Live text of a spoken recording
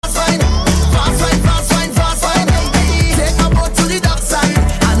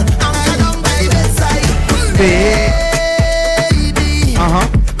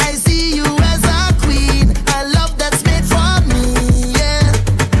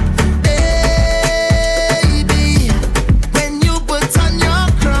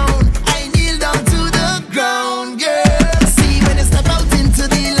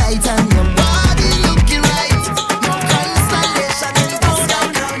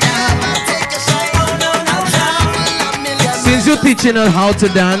you teaching her how to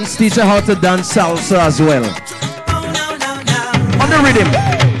dance, teach her how to dance salsa as well. On the rhythm,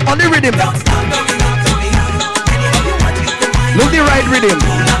 on the rhythm. Look the right rhythm.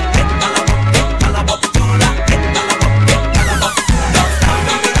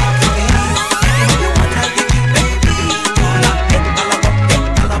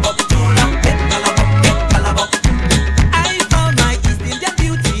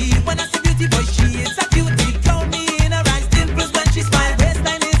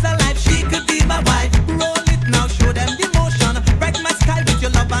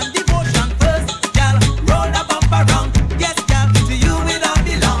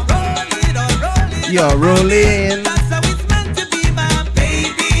 You're rolling. That's how it's meant to be, my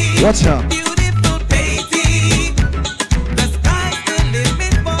baby. Watch out. Beautiful baby. The sky's the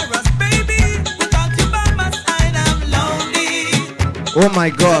limit for us, baby. Without you by my side, I'm lonely. Oh my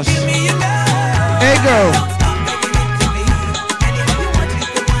gosh. Give me your love. Hey girl. Don't stop giving it to me. And if you want you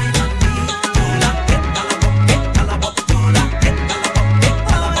to wine on me.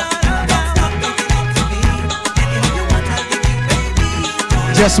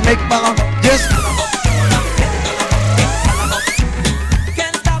 Just make power. Just.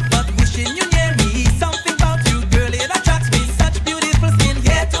 Can't stop but wishing you near me. Something about you, girl, it attracts me. Such beautiful skin,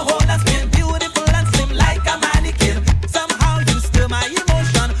 here to hold and spin. Beautiful and slim like a mannequin. Somehow you stir my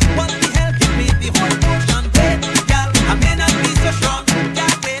emotion. What the hell give me the whole motion? Hey, girl, I may not be so strong.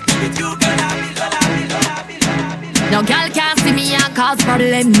 Can't wait with you, girl, I be. No girl can't see me and cause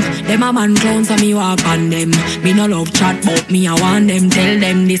problems. Them a man clowns so me walk on them. Me no love chat but me I want them. Tell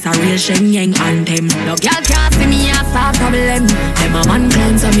them this a real Shen Yang anthem. No girl can't see me and start problem. Them a man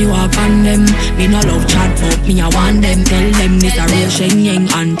clowns so me walk on them. Me no love chat but me I want them. Tell them this a real Shen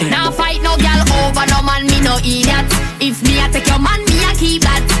Yang anthem. Now fight no girl over no man, me no idiot. If me a take your man, me a keep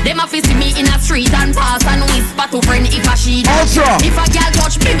that. Them a fi see me in a street and pass and whisper to friend if a she that. If a girl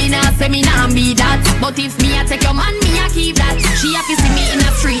touch me, me nah say me nah be that. But if me a take your man, me a keep that. She a fi see me in a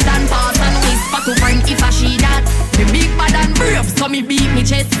street and pass and whisper to friend if a she that. Me big bad and brave, so me beat me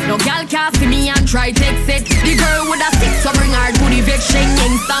chest. No girl can't see me and try take set. The girl with a stick, so bring her to the vex. Shen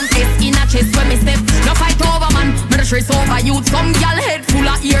Yang stamp test in a chest when me step. No fight over man, me the stress over youth. Some girl head full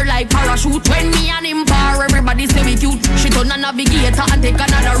of ear like parachute. When me and him par, everybody say we cute. She turn a navigator and take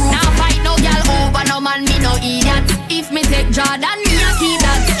another route. Now fight no girl over no man, me no idiot. If me take Jordan, me a keep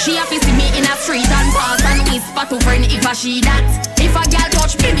that. She a fi see me in a street and pass and whisper to friend if a she that. If a girl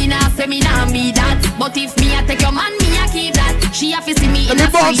touch me, me nah say me nah be that. But if me a take your man, me a keep that. She a fi see me in a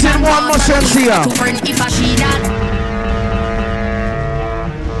street and pass and whisper to friend if a she that.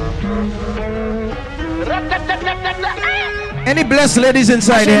 Any blessed ladies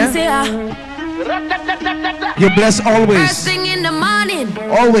inside here? You bless always. First thing in the morning.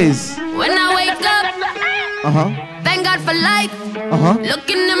 Always. When I wake up. Thank God for life. Look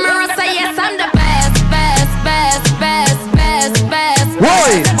in the mirror, say yes, I'm the best, best, best, best, best, best.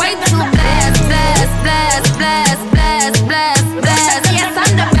 Why? Way too blessed, blessed, blessed, blessed, blessed, blessed, blessed. Yes,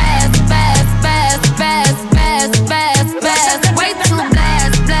 I'm the best, best, best, best, best, best, best. Way too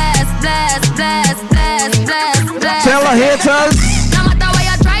blessed, blessed, blessed, blessed, blessed, blessed, blessed. Tell the haters. No matter where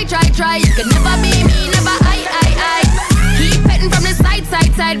you try, you can never be me, never I. Keep petting from the side.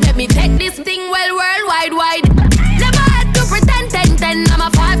 Let me take this thing well worldwide, wide. Never had to pretend, 10. I'm a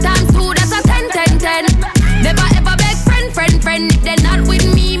 5 times 2, that's a 10. Never ever beg friend. If they're not with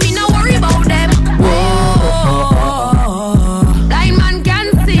me, me no worry about them. Whoa, blind man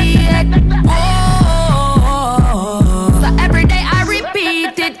can see it. Whoa, so every day I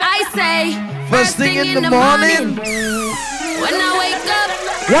repeat it. I say First thing in the morning. When I wake up.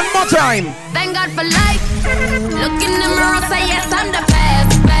 One more time. Thank God for life. Look in the mirror, say yes, I'm the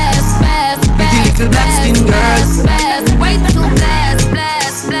best, best, best, pretty best, little black skin girl. best, best, way too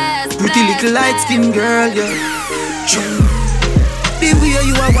blessed, pretty little light skin girl, yeah. The way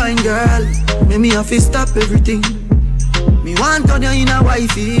you a wine girl, make me have to stop everything. Me want turn you in a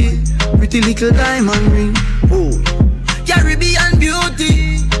wifey, pretty little diamond ring. Oh, Caribbean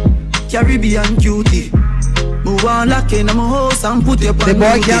beauty, Caribbean cutie. Move on lock in my house and put your the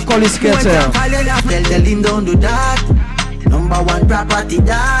boy can't call his skater. Tell him don't do that. Number 1 property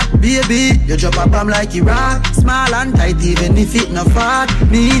that. Baby, you drop a bomb like Iraq. Small and tight even if it no fat.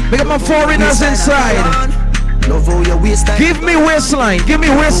 Me, make up my foreigners inside. Love how your waistline. Give me waistline. Give me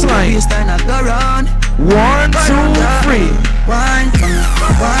waistline. 1, 2, 3. Wine for me,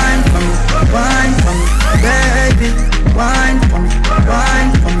 wine for me, wine for me, baby. Wine for me,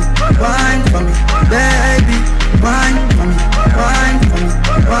 wine for me, wine for me, baby. Wine for me, wine for me,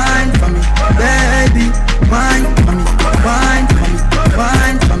 wine for me, baby. Wine for me, wine for me,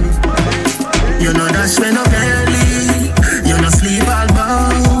 wine for me. You know that's when I'm early. You know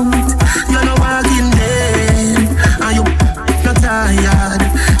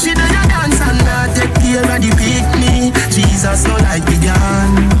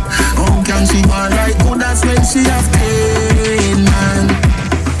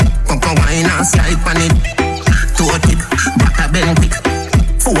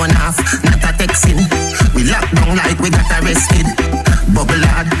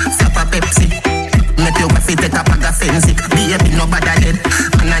Flap a Pepsi. Make your wife take a bag of fancy. Baby, no bother dead.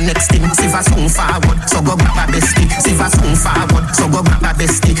 And the next thing, see for soon forward. So go grab a bestie. See for soon forward. So go grab a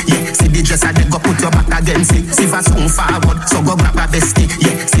bestie. Yeah, see the dresser, they go put your back against it. See for soon forward. So go grab a bestie.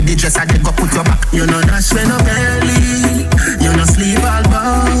 Yeah, see the dresser, they go put your back. You know dash when up early. You know sleep all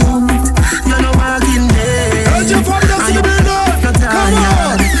bout. You know walking there. Don't you find us in the building? Come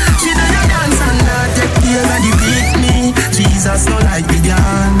on. She do your dance and not take care of the beat. Jesus no like the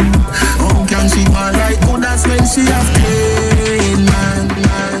gun. How can she want like good as when she have pain, man.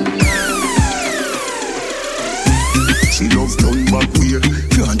 She loves turn back weird.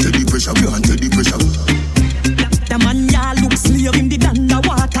 Can't tell the pressure, can't tell the pressure. The man ya look slave in the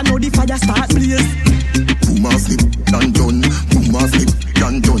underwater. Now the fire start blaze. Boom off it, done done. Boom off it,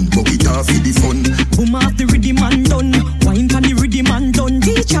 done done. Bucket off for the fun. Boom off the rhythm and done. Wine for the rhythm and done.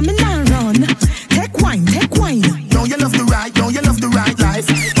 Teacher me now run. Take wine, take wine. Don't you love the right, don't you love the right life?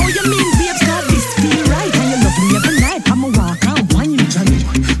 Oh, you mean babes got this feel right? And you love me every night. I'ma walk and wine.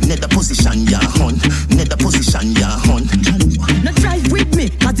 Net the position, ya hun. Net the position, ya hun. Now drive with me,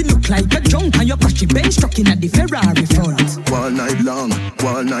 cause it look like a junk. And your crush bench truck in at the Ferrari front. All night long,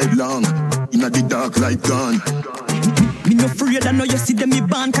 in the dark light gone. Me no afraid, I know you see them me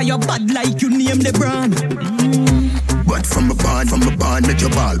band. Cause you bad like you name the brand. But from a band, make your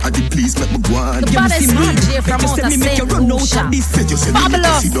ball. I did please make me go on. The baddest DJ from out of St. Lucia.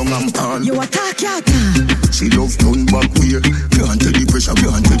 Fabulous. You attack, you attack. She love turn back weird. Can't tell the pressure,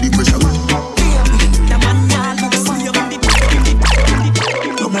 can't tell the pressure.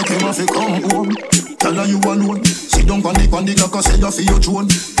 You make him have to come home. Tell her you alone. Sit down on the like I say you for your drone.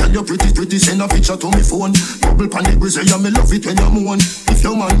 Tell you pretty, send a picture to me phone. Double panic bristle, yeah, me love it when you moan. If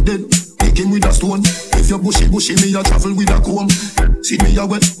your man dead, take him with a stone. If you bushy, me a travel with a comb. See me a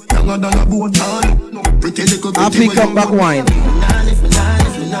wet, younger than a bone. Pretty little pretty. Happy comeback wine.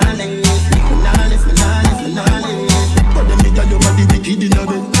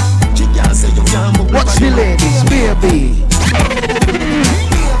 Watch the ladies, baby.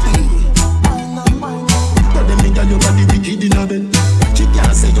 You got the wicked in a bed. She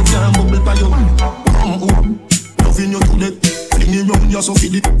can't say you can't bubble by you. Come home, loving you to death. Fling you round you so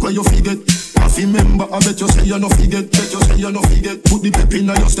feed it where you forget. Half remember, I bet you say you no forget. Put the pep in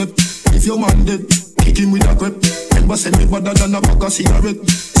your step. If your man dead, kick him with a crep. Remember send me better than a pack of cigarette.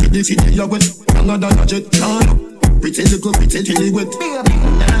 See the city you wet, longer than a jet. Pretty little, pretty chilly wet.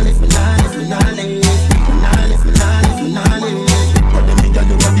 But them nigga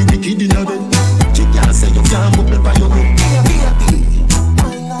you got the wicked in a bed. Say you can't move me by your way.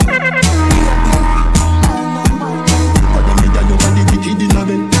 But the nigga you got the wicked in a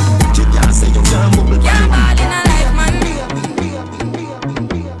bed. She can't say you can't move me by your way. Ball in a life, man.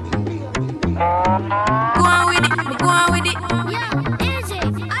 Go on with it, go on with it. Yo, AJ,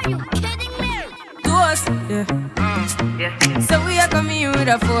 are you kidding me? Toast, yeah. So we are coming here with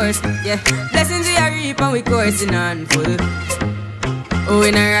a force, yeah. Blessings we are reap and we coursing on full. Oh,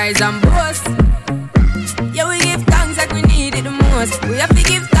 we not rise and boast. Yeah, we give thanks like we need it the most. We have to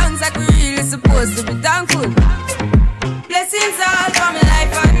give thanks like we really supposed to be thankful. Blessings all for my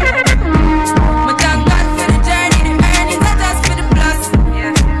life and my thank God for the journey, the earnings are just for the plus.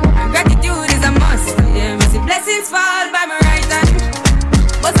 Yeah, and gratitude is a must. Yeah, me see blessings fall by my right hand.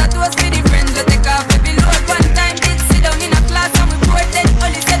 But I toast for the friends that take off every load. One time did sit down in a class and we poured then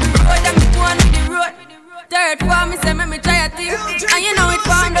only said the road and me go on with the road. Third form, me say me try a thing, and you know it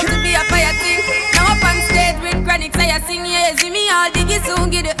found out to be a fire thing. Now up on stage with chronic, say I sing, yeah, see me all diggy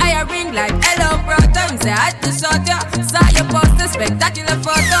soon, get the higher ring like hello, bro. Time say I had to shot ya, saw your poster, spectacular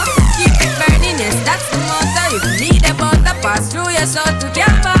photo. Keep it burning, yes, that's the motto. If you need a butter, pass through your shot to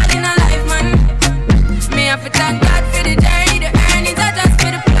get ball in a life, man. Me have to thank God for the journey, the earnings are just for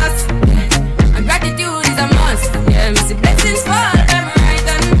the plus. And gratitude is a must. Yeah, me see blessings fall, I'm right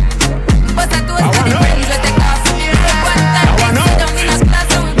on. But I toast to the friends that take off from the road. One time they sit down in a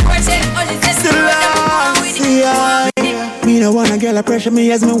class and we pour shit, only said the road and we go on with it. Me no wanna get a pressure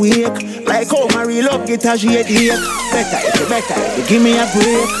me as me wake. Like how my real love get a shade here. Better if you give me a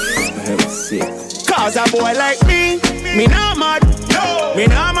break. For heaven's sake. Cause a boy like me not mad. No. Me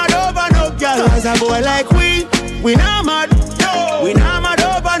not mad over no girl. Cause a boy like we not mad. No. We not mad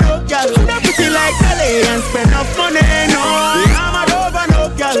over no girl. Coulda pretty like LA and spend enough money, no. We not mad over no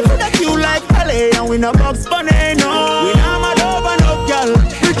girl. Coulda cute like LA and we no box bunny, no. We not mad over no girl.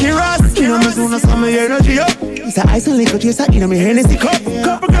 Ricky Ross, you know me soon as some energy up. It's a ice and liquor chaser, you know me Hennessy cup.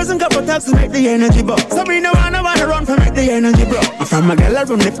 Couple girls and couple taps to make the energy bump. So me no wanna run for make the energy bro. I'm from a gala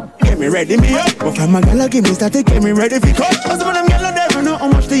from the get me ready me up. But from a gala give me start to get me ready for cut. Cause some of them gala there don't know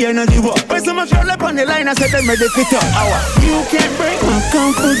how much the energy was. When so much roll up on the line, I said them ready to fit up. You can't break my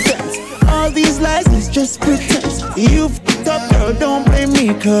confidence. All these lies is just pretense. You f***ed up, girl, don't blame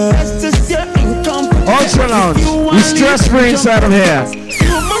me, cause that's just your incompetence. Ultra Lounge, we stress free inside of here.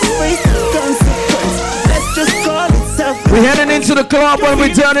 You must face the consequence. Let's just call it self. We're heading into the club when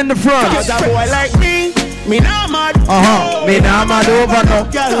we're done in the front. Cause a boy like me not mad. Me not mad over no.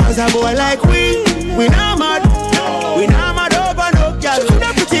 Cause a boy like we not mad. We not mad over no, girl.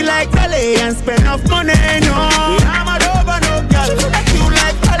 Coulda pretty like Calais and spend enough money, no. We not mad over no, girl. Coulda cute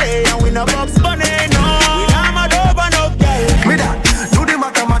like Calais and we no box money, no. We not mad over no, girl. Me that do the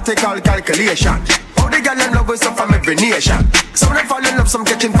mathematical calculation. How the girl them love us up from every nation. Some them fall in love, some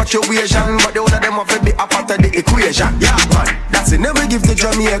catch infatuation, but the other them have to be a part of the equation. Yeah, man, that's it. Never give the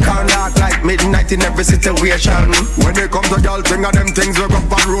Jamaican dark like midnight in every situation. When they come to y'all, bring of them things we go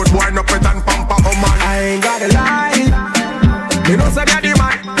on road, wind up it and pump up, oh man. I ain't gotta lie. You know, so daddy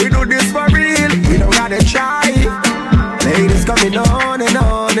man, we do this for real. We don't gotta try. Ladies coming on and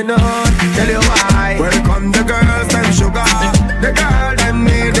on and on. Tell you why. Welcome the girls, them sugar. The girl them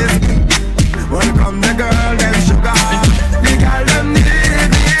need this. Welcome the girl, them sugar. The girl them need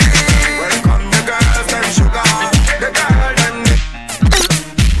me. Welcome the girls, them sugar. The girl them need.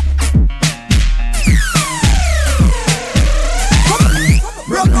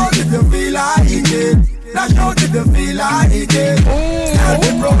 Rock out if you feel like it. Dash out if you feel like it. Tell me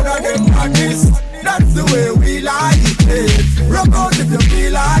proud of them artists. That's the way we like it. Rock out if you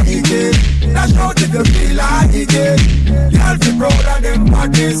feel like it. Dash out if you feel like it. Tell me proud of them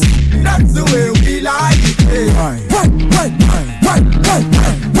artists. That's the way we like it.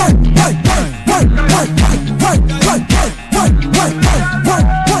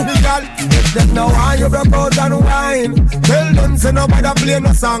 If them know how you broke out and wine, tell them say nobody play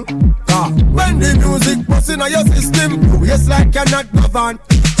no song. When the music puts in your system, yes like you're not governed.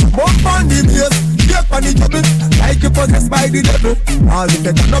 Bump on the bass, shake on the trouble, like you possessed by the devil. All if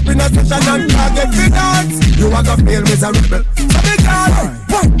you turn up in a session and target the dance, you are gonna feel miserable. So the girl,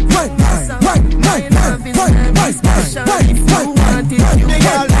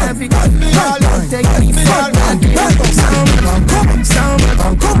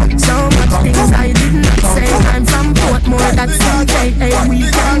 so much things I did not say. I'm from Portmore, that's Sunday. Hey, we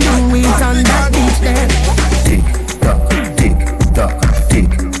can do it on that beach there. Tick tock, tick tock, tick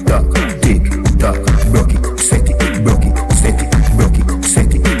tock, tick tock. Broke it, set it, broke it, set it, broke it,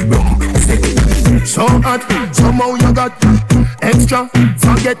 set it, broke it, set it. So hot, somehow you got extra.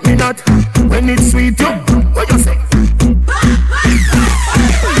 Forget me not when it's sweet. You, what you say?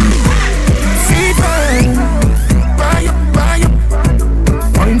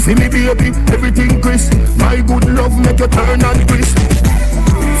 See me baby, everything crisp. My good love make you turn and crisp.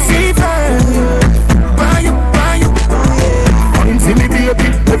 Fever, buy you. See me baby,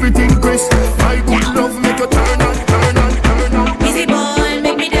 everything crisp. My good love make you turn and turn and turn and. Easy boy,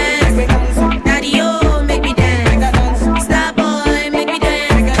 make me dance. Daddy, oh, make me dance. Star boy, make me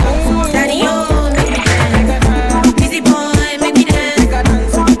dance. Daddy, oh, make me dance. Easy boy, make me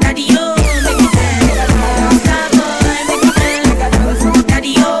dance. Daddy, oh, make me dance. Star boy, make me dance.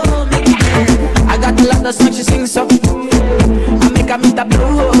 Daddy, oh. I got a lot of songs she sings so I make her meet a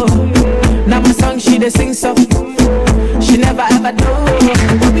blue. Now my song she dey sing so she never ever do.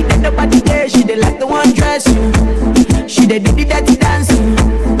 But we did nobody there, she dey like the one dress you. She dey do the dirty dance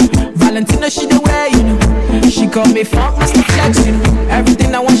Valentino she dey wear you know. She call me funk Master Flex you know.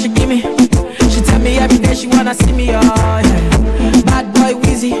 Everything I want she give me. She tell me every day she wanna see me oh yeah. Bad boy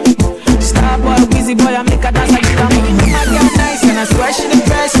Weezy, star boy Weezy boy I make her dance like that. You know my girl nice and I swear she the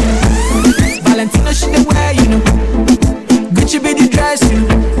best you know. Valentino she the wear, you know. Gucci be the dress, you know.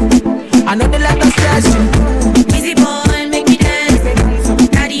 I know they let us stress you. Easy boy, make me dance.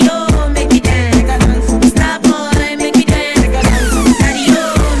 Daddy, oh, make me dance. Star boy, make me dance. Daddy,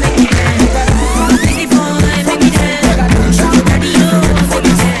 oh, make me dance. Easy boy, make me dance. Daddy, oh, make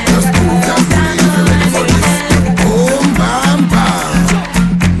me dance. Star boy, make me dance. Boom, bam, bam.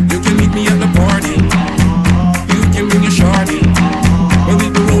 You can meet me at the party. You can bring your shorty. When we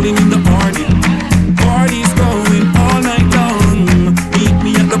be rolling in the party. Party's going all night long. Meet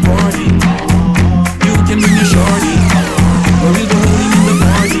me at the party. You can bring your shorty. When we be rolling in the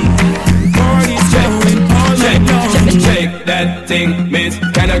party. Party's going all night long. Shake that thing, miss.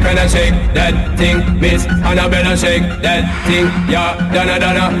 Can I shake that thing, miss? And I better shake that thing, yeah. Donna,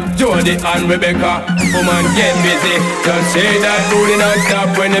 Jody and Rebecca. Woman, get busy. Just shake that booty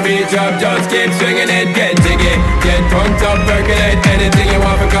non-stop when the beat drop. Just keep swinging it, get jiggy. Get drunk up, percolate anything you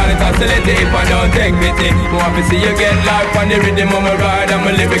want, because it's a facility if I don't take pity. More to see you get life on the rhythm of my ride, and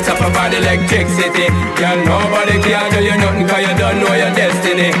my lyrics up about electricity. Girl, nobody can do you nothing, cause you don't know your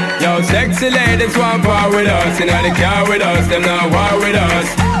destiny. Yo, sexy ladies want power with us, inna the car with us, them not war with us.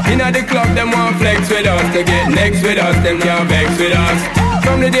 Inna the club, them want flex with us, to get next with us, them can't vex with us.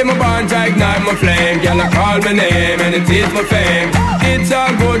 From the day my bond, I ignite my flame. Girl, I call my name and it is my fame. It's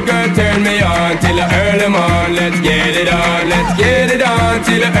all good, girl, turn me on till the early morn. Let's get it on, let's get it on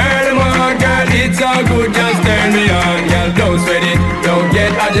till the early morn. Girl, it's all good, just turn me on. Girl, don't sweat it, don't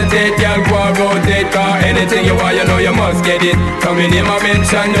get agitated. Girl, go and rotate, cause anything you want, you know you must get it. Coming in my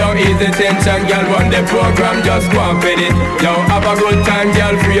mention, don't ease the tension. Girl, run the program, just go and fit it. Yo, have a good time,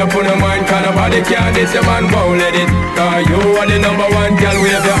 girl, free up on your mind. Cause nobody can this, your man won't let it. Cause you are the number one, girl.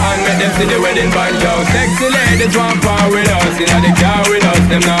 Wave your hand, make them see the wedding band. Yo, sexy ladies want power with us. Inna the car with us,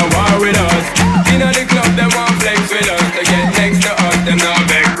 them not war with us. Inna the club, them want flex with us. To get next to us, them not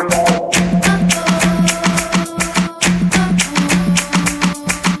vex.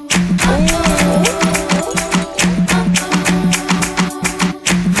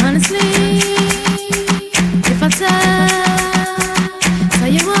 Honestly, if I tell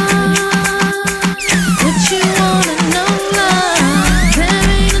you what you wanna know, love, there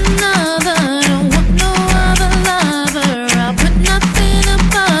ain't another. Don't want no other lover. I'll put nothing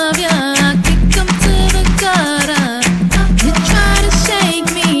above ya. I kick 'em to the gutter. You try to shake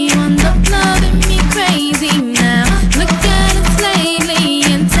me, wind up loving me crazy now. Look at us lately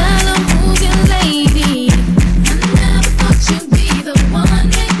and tell 'em who's your lady. I never thought you'd be the one,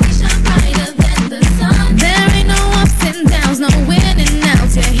 make me shine brighter than the sun. There ain't no ups and downs, no winning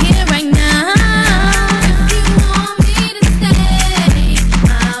outs. You're here right now. If you want me to stay,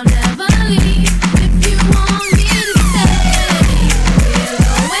 I'll never leave. If you want me to stay, we'll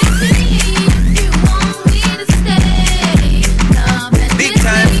always be. If you want me to stay, love and big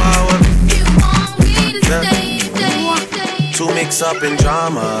time forward. If you want me to stay. Too mix up in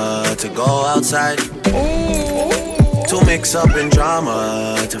drama to go outside. Too mix up in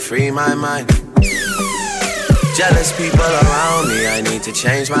drama to free my mind. Jealous people around me, I need to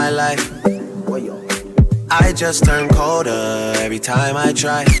change my life. I just turn colder every time I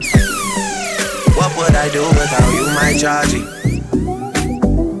try. What would I do without you, my Georgie?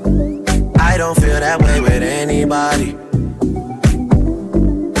 I don't feel that way with anybody.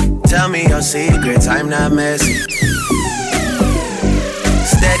 Tell me your secrets, I'm not messy.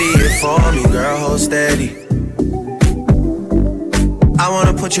 Steady it for me, girl, hold steady. I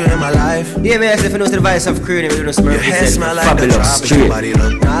wanna put you in my life. Yeah, man, if you know the advice of crew, we do some your hair smell like the tropics, your body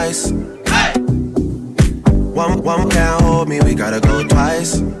look nice. One can't hold me, we gotta go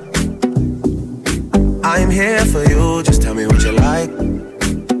twice. I'm here for you, just tell me what you like.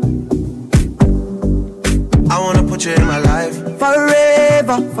 I wanna put you in my life.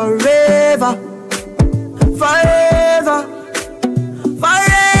 Forever, forever, forever,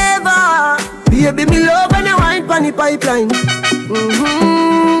 forever. Baby, me love when you wine pon the pipeline.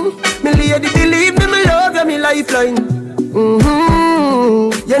 Me lady, believe me, me love you, me lifeline.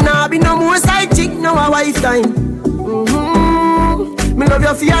 You nah be no more side chick, no a wife time. Me love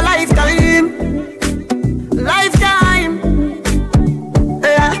you for your lifetime, lifetime.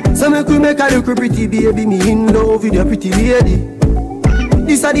 Yeah, so me could make a look pretty baby. Me in love with your pretty lady.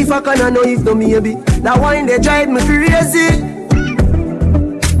 This a the fuck and I know if no maybe. That wine they drive me crazy.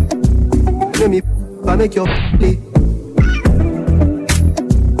 Let me make your play.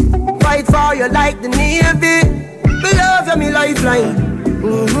 Fight for you like the Navy. Me love you, me lifeline.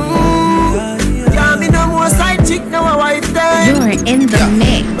 Can't be no more side chick, no a wife time. You're in the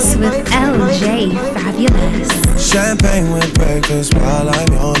mix with LJ Fabulous. Champagne with breakfast while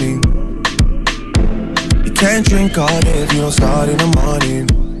I'm yawning. You can't drink all day if you don't start in the morning.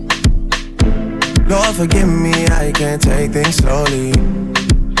 Lord forgive me, I can't take things slowly.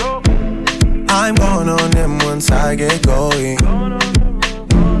 I'm going on them once I get going.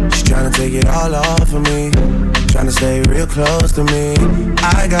 She's trying to take it all off of me, trying to stay real close to me.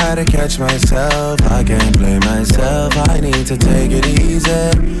 I gotta catch myself, I can't blame myself. I need to take it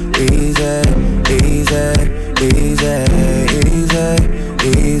easy, easy, easy, easy, easy, easy, easy,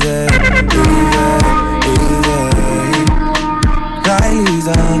 easy. Right,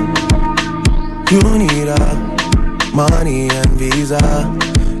 Lisa, you need money and visa,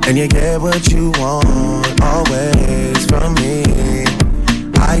 and you get what you want always from me.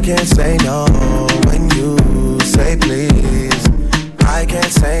 I can't say no when you say please. I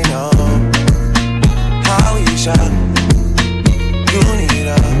can't say no. How you shot? You need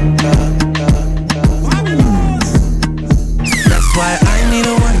That's why I need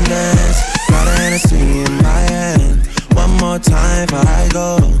a one dance. Got a Hennessy in my hand. One more time before I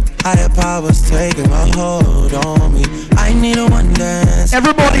go. Higher powers taking a hold on me. I need a one dance.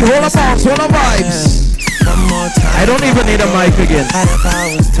 Everybody, hold up, bounce, hold up, vibes. One more time. I don't even need a mic again. Higher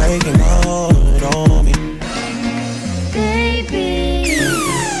powers taking a hold on me. Baby,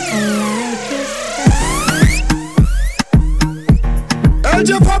 I like it.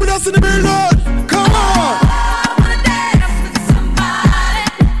 LJ Fabulous in the building. Come on.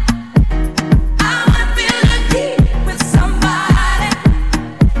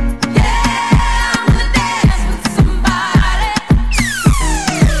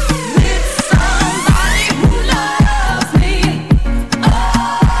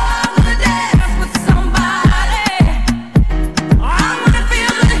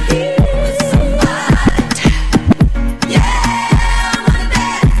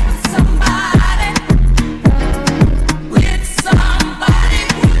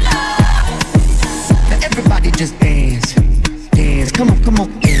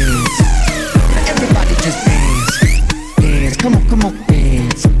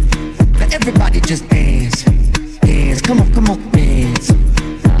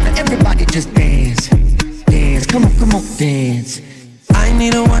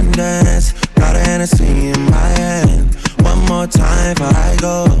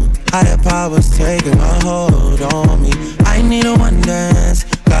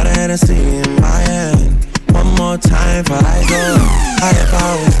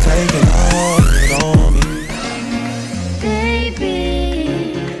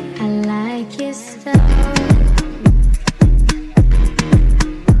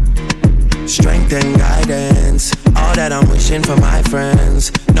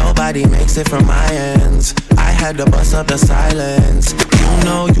 The silence, you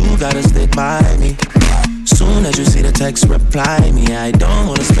know you gotta stick by me. Soon as you see the text, reply me. I don't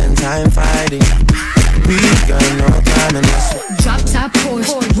wanna spend time fighting. We got no time in this. Drop top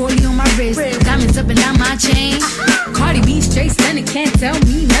Porsche, rollie on my wrist, diamonds up and down my chain. Cardi B straight stunning, can't tell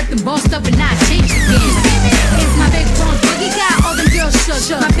me nothing. Bossed up and I changed again. It's my big bone boogie, got all them girls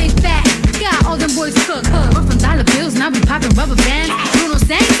shook. My big fat, got all them boys cooked. We're from dollar bills, now we popping rubber bands. Bruno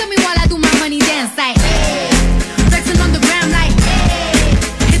sang to me while I do my money dance like. On the ground like, hey,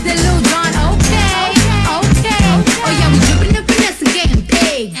 hit that Lil Jon, okay. Oh yeah, we drippin' the finesse and getting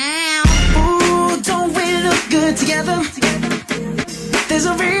paid. Ooh, don't we look good together? There's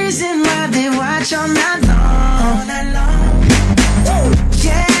a reason why they watch all night long.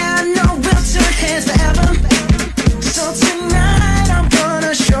 Yeah, I know we'll turn heads forever. So tonight I'm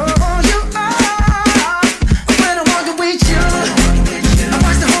gonna show you all. When I'm walking with you, I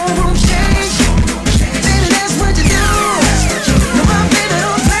watch the whole room change. Baby, that's what you do.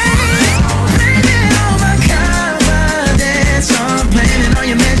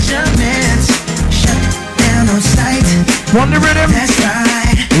 On the rhythm, that's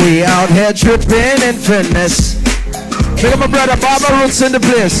right. We out here tripping in fitness. Pick up my brother Baba Roots in the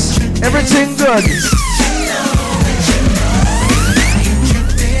place. Everything good.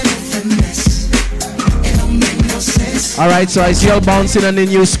 Alright, so I see y'all bouncing on the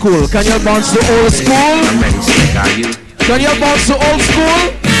new school. Can y'all bounce to old school? I'm ready to stick, are you? Can y'all bounce to old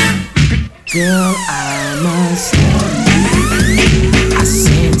school? Girl, I must I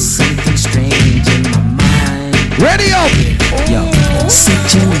sense something strange in my mind. Ready up! Yo,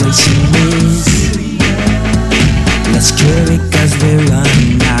 situation is, let's cure it cause we're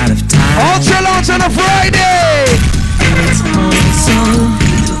running out of time. Ultra launch on a Friday! It's also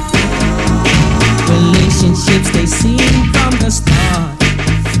relationships they seem from the start.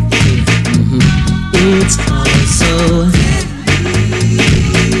 It's also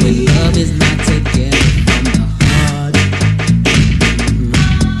when love is not together from the heart.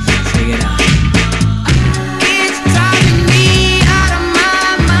 Check it out. It's driving me out of my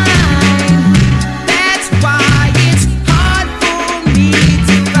mind. That's why it's hard for me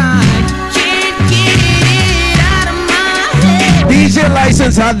to find. Can't get it out of my head. DJ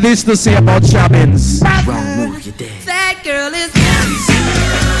License had this to say about Chabbins. Wrong move, you're dead. That girl is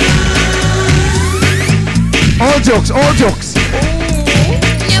all jokes, all jokes.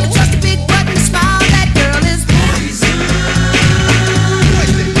 never trust a big button to smile. That girl is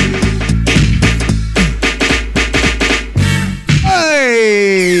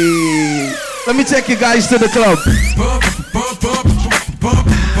Hey! Let me take you guys to the club.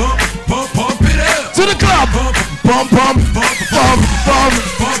 To the club. Bump, bump, bump, bump.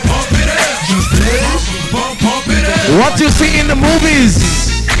 What you see in the movies?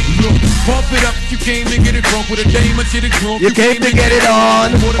 Pump it up, you came to get it drunk with a dame or get it drunk. You came to get it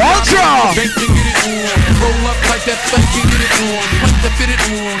on. Ultra! Roll up like that thing, you get it on. Punch to fit it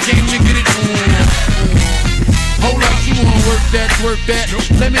on, game to get it on. Hold up, you wanna work that, twerk that.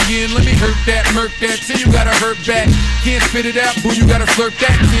 Let me in, let me hurt that, murk that. Say you gotta hurt back. Can't spit it out, boo, you gotta slurp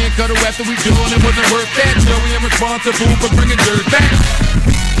that. Can't cuddle after we doing it, wasn't worth that. So we am responsible for bringing dirt back.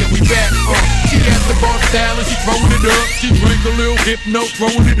 Yeah, we back, she got the bar style and she throwing it up. She drink a little hypno,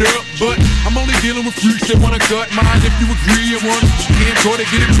 throwing it up. But I'm only dealing with freaks that wanna cut mine if you agree and want. Can't try to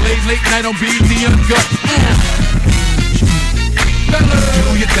get it played late night on BET Uncut.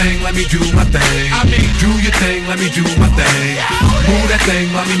 Do your thing, let me do my thing. I mean, do your thing, let me do my thing. Move that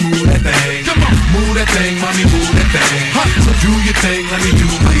thing, mommy, move that thing. Come on, move that thing, mommy, move that thing. So do your thing, let me do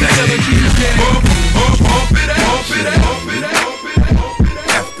my thing. Pump it up.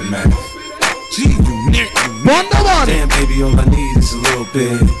 Aftermath. Gee, you nigga. Damn, baby, all I need is a little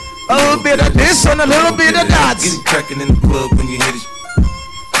bit. A little bit of this and a little bit of that. Get it cracking in the club when you hit it.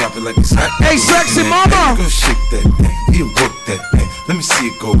 Drop it like it's hot. Hey, sexy mama. Go shake that thing. You work that thing. Let me see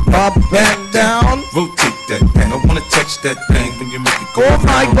it go up and down. Rotate that thing. I wanna touch that thing when you make it go. Oh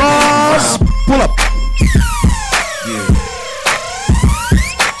my gosh. Pull up. Yeah.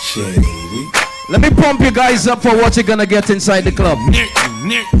 Shady. Let me pump you guys up for what you're gonna get inside the club.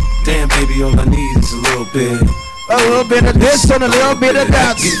 Damn, baby, all I need is a little bit. A little bit of this and a little bit of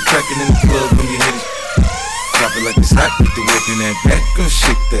that. Get it cracking in the club when you hit it. Drop it like it's hot, get the work in that back. Go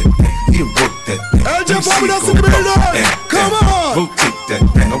shake that thing, you work that thing. Come on, rotate that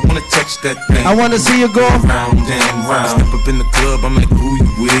thing. I wanna touch that thing. I wanna see you go round and round. Step up in the club, I'm like, who you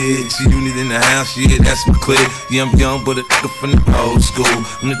with? She unit in the house, yeah, that's my clique. Yeah, I'm young, but a nigga from the old school.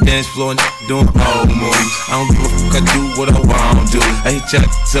 On the dance floor and doing old moves. I don't give a fuck, I do what I want to do. I hit your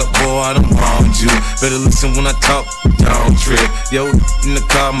up, boy, I don't want you. Better listen when I talk, don't trip. Yo, in the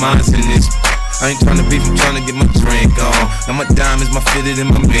car, mine's in this. I ain't tryna beef, I'm tryna get my drink on. Now my diamonds, my fitted,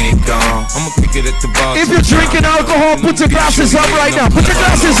 and my mink on. I'ma kick it at the bar. If you're drinking alcohol, put your glasses up right now. Put your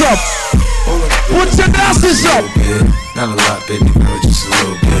glasses up. Put your glasses up. Not a lot, baby girl, just a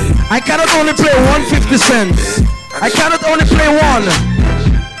little bit. I cannot only play 150 cents. I cannot only play one.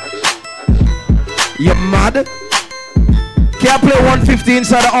 You mad? Can't play 150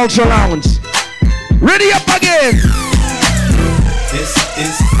 inside the Ultra Lounge. Ready up again. This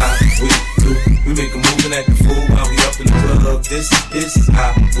is how we do. We make a move and act a fool while we up in the club. This is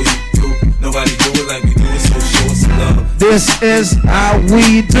how we do. Nobody do it like we do it, so show us some love. This is how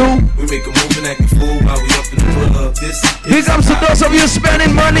we do. We make a move and act a fool while we up in the club. This Here comes to those of you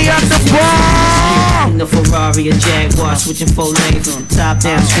spending money at the bar. In the Ferrari or Jaguar, switching full lanes from the top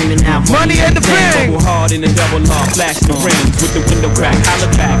down, screaming out money ain't the thing. Double hard in the double law, flash the rings with the window crack, holla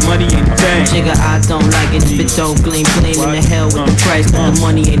back, money ain't the thing. Jigga, I don't like it if it don't gleam, gleam in the hell with the price, but the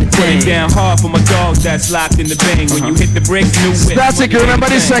money ain't the thing. Put it down hard for my dogs that's locked in the bang. When you hit the bricks, new whip. Static, you remember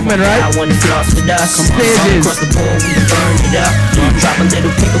this segment, right? I want to floss with us. Stages. Across the board, we burn it up. Drop a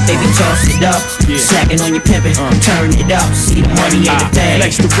little paper, baby, toss it up. Slacking on your pimpin', turn it up. See the money ain't the thing.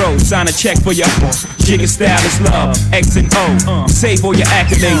 Flex the road, sign a check for your Jigga style is love, X and O. Save all your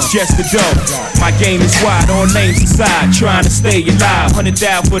accolades, just the dough. My game is wide, all lanes aside. Trying to stay alive,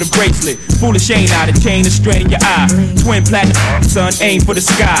 100,000 for the bracelet. Foolish ain't out, a chain to strain your eye. Twin platinum, son, aim for the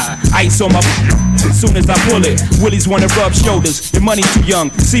sky. Ice on my as soon as I pull it. Willies wanna rub shoulders, your money too young.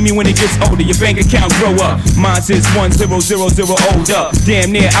 See me when it gets older, your bank account grow up. Mine's is 1000 old up.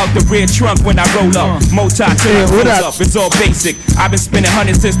 Damn near out the rear trunk when I roll up. Moti till it rolls up, it's all basic. I've been spending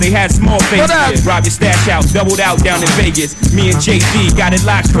hundreds since they had small faces. Rob your stash out, doubled out down in Vegas. Me and JD got it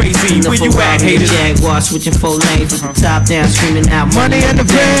locked crazy. Where you at, haters? Jaguar switching full lanes with the top down, screaming out money in the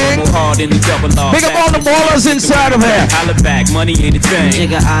bank. Hard in the double law. Pick up all the ballers inside of here. Holla back, money ain't a thing.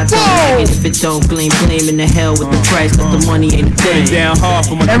 Jigga, I don't like it if it don't gleam, gleam in the hell with the price, but the money ain't a thing. Down hard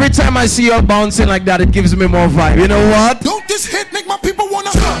for my every time I see you bouncing like that, it gives me more vibe. You know what? Don't this hit make my people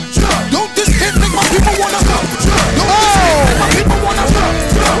wanna Don't this hit make my people wanna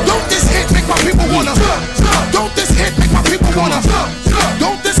Don't this hit make my people wanna Don't this hit make my people wanna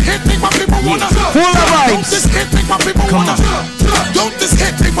Don't this hit make my people wanna Full of vibes. Don't this hit make my people wanna Don't this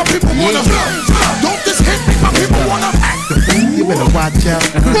hit make my people wanna Don't this hit make my people wanna act the fool. You better watch out.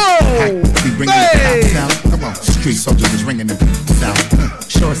 We bringing the cops out. Come on, street soldiers is ringing the out.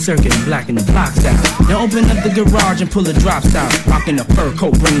 Short circuit and blacking the box out. Now open up the garage and pull the drops out. Rocking the fur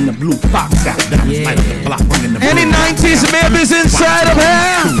coat, bringing the blue fox out. Yeah. Any 90s babies inside of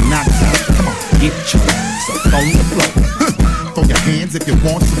here? Come on, get your ass up on the floor. Throw your hands if you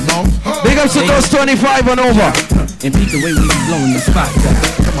want some more. Big ups to those 25 and over. And peep the way we be blowing the spots out.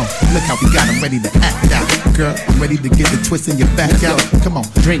 Come on, look how we got them ready to act out. Girl, I'm ready to get the twist in your back out. Come on,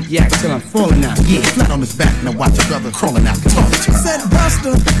 drink yak till I'm falling out. Yeah, flat on his back. Now watch your brother crawling out. Talk to him. Said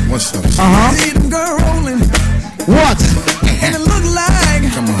Buster, what's up? see them girl rolling. What? And it look like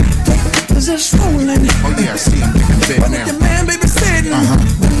come on. The numbers are swollen. Oh yeah, I see him getting big But now. if your man baby sitting, then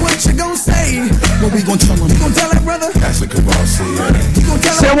what you gon' say? What we gon' tell him? You gon' tell that brother? That's a Kavasi, yeah. You gon'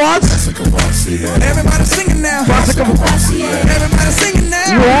 tell Say him? what? That's a Kavasi, yeah. Everybody singing now. That's a Kavasi, yeah. Everybody singing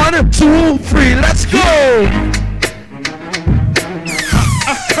now. 1, 2, 3, let's go!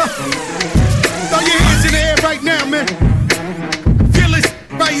 Throw your hands in the air right now, man. Feel it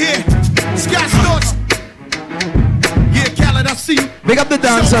right here. Scott Storch. Yeah, Khaled, I see you. Big up the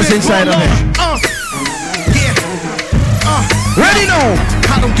dancers So big, inside of roll it. on. Yeah. Ready now?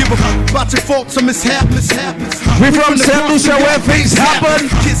 I don't give a fuck about your faults or mishaps. We from St. Lucia where things happen.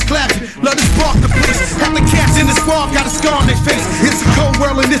 Kids clapping, love to spark the place. Half the cats in the squad got a scar on their face. It's a cold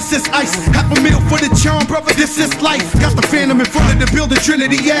world and this is ice. Half a meal for the charm, brother, this is life. Got the phantom in front of the building,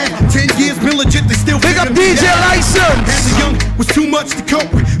 Trinity, yeah. 10 years been legit, they still Big up DJ License. As a young, was too much to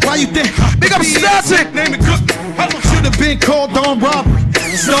cope with. Why you think? Big up Static. Name it good. Should have been called on robbery,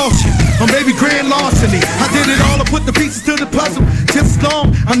 extortion, or maybe grand larceny. I did it all, I put the pieces to the puzzle. Just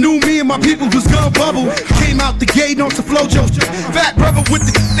long, I knew me and my people was gonna bubble. Came out the gate on some flojo. Fat brother with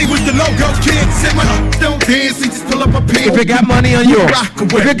the they was the logo. Kids said my don't dance, they just pull up a pin. If you got money on you,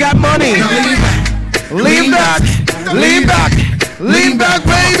 if you got money, lean back, lean back, lean back,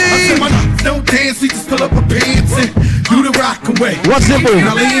 baby. I said my don't dance, we just pull up a pants and do the rock away. What's it, boo?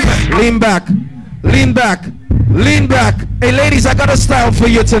 Lean back, lean back, lean back. Hey, ladies, I got a style for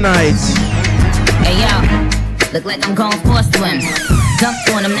you tonight. Hey, yo. Look like I'm going for a swim.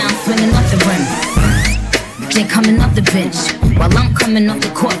 Dunked on him, now I'm swinging off the rim. They coming off the bench while I'm coming off the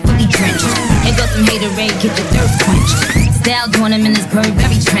court fully drenched. Here goes some haterade, get your thirst quenched. Styles on him in this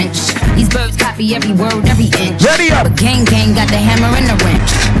Burberry trench. These birds copy every word, every inch. Ready up. But gang got the hammer and the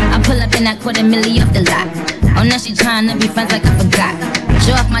wrench. I pull up in that $250,000 off the lot. Oh, now she trying to be friends like I forgot.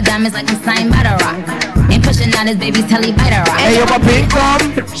 Show off my diamonds like I'm signed by the rock. Ain't pushing out his baby's telly by the rock. Hey, yo, my pink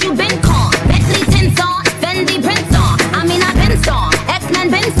calm. You been calm. Bentley tints on. Fendi prints on, I mean I've been storm. X-Men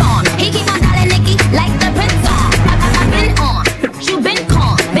been storm. He keep on calling Nicky like the prince on. I've been on, you been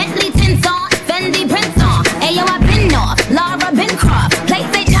calm. Bentley tints on, Fendi prints on. Ayo, I've been off, Laura been crossed. Play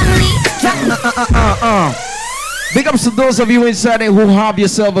say Chun-Li, drop. Big ups to those of you inside there who have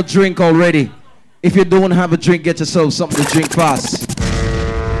yourself a drink already. If you don't have a drink, get yourself something to drink fast.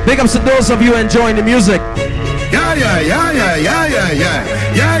 Big ups to those of you enjoying the music. Yeah, yeah, yeah, yeah, yeah, yeah, yeah.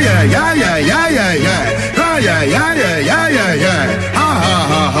 Yeah, yeah, yeah, yeah, yeah, yeah, yeah. Yeah, yeah, yeah, yeah, yeah, yeah, yeah. Ha, ha,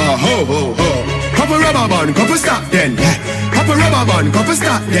 ha, ha, ho, ho, ho. Couple rubber band, couple stop then, yeah. Couple rubber band, couple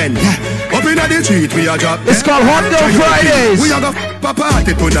stop then, yeah. Up inna the street, we a drop. It's called Hot Dog Fridays. We a go a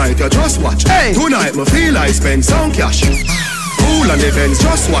party tonight, you just watch. Hey. Tonight, me feel I spend some cash. Cool on the Benz,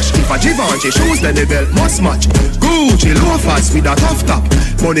 just wash. If a Givenchy shoes, then the belt must match. Gucci loafers with a tough top.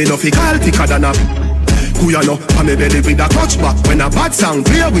 Money no fi call thicker than a who you know, I'm a belly with a clutch back. When a bad sound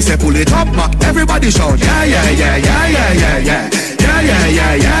clear, we say pull it up back. Everybody shout, yeah, yeah, yeah, yeah, yeah, yeah, yeah. Yeah, yeah,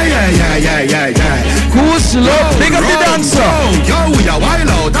 yeah, yeah, yeah, yeah, yeah, yeah, yeah. Cool, slow, big up the dancer. Yo, we a wild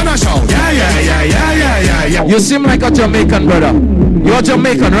out and a shout. Yeah, yeah, yeah, yeah, yeah, yeah, yeah. You seem like a Jamaican, brother. You're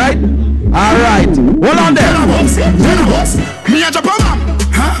Jamaican, right? Alright, hold on there. Me a Japan,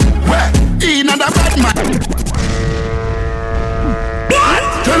 huh? Where? In a bad man.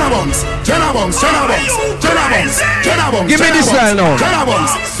 Jenna Bunks. Give me this style now.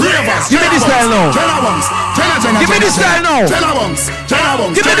 Give me this style now. Give me this style now.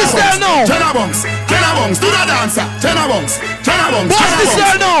 Give me this style now. Do the dancer. What's this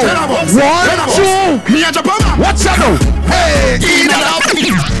style now? 1, 2. Me a Japan. What's that now? Hey,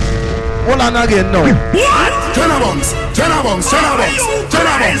 hold on again now. What? Jenna Bunks.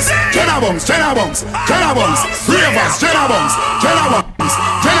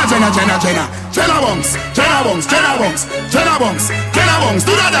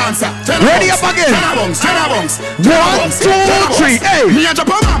 Do the dancer. Ready up again. 1, 2, 3. Hey. Me a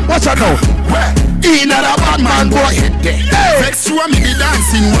Japan. What's that now? In a bad man boy hit there. Vex you and me the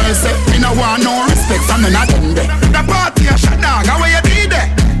dancing well say. Me no want no respect from none of them there. The party a shut down. How you be there?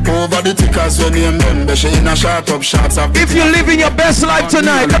 Over the tickers your name them. She in a shot up shots of. If you're living your best life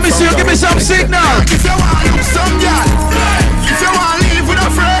tonight, let me see you give me some signal. If you want look some girl, if you want live with a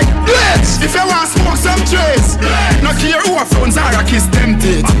friend, if you want smoke some trays, no care who a phones are a kiss them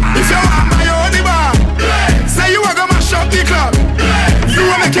teeth. If you want my own bar, say you a go mash up the club. You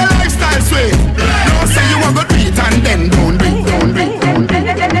a make your lifestyle sweet. Don't say you a go do it and then don't drink.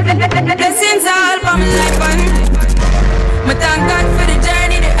 Blessings all for my life and I thank God for the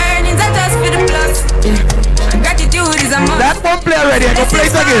journey, the earnings are just for the plus. And gratitude is a must. That one play already, I go play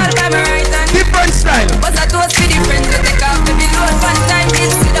it again. Different style. But I toast for the friends that take off the load. One time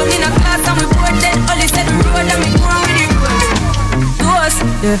kids sit down in a class and we board then only said the road and we go on with the road.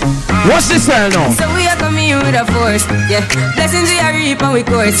 post. Yeah. What's this style now? So we are coming with a force. Yeah. Blessings we are reap and we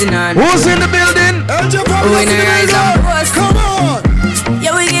coursing on. Who's in the building? Who in the rise and post? Come on.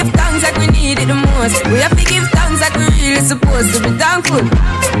 Yeah, we give thanks like we need it the most. We have to give thanks like we really supposed to be thankful.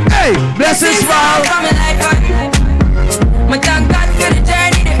 Hey, blessings fall from my life on. My thank God for the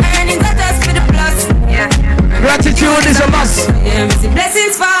journey, the earnings are just for the plus. Yeah. Gratitude is a must. Yeah, me see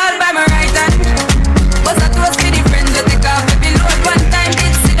blessings fall by my right hand. But I toast for the friends that take off every load. One time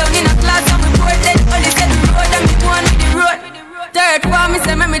did sit down in a class and we bored dead. Only said the road and we go on with the road. Third form, me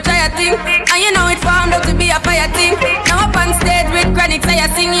say me try a thing. And you know it formed out to be a fire thing. Now up on stage with chronic, say I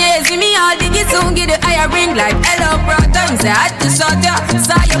sing. Yeah, see me all diggy soon, get the higher ring. Like hello brother, me say I had to shut ya.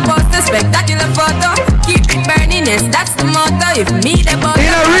 Saw your poster, spectacular photo. Keep it burning, yes, that's the motto. If me the boss, in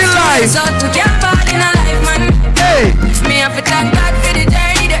a real life, so to get fall in a life, man. Hey, me have to thank God for the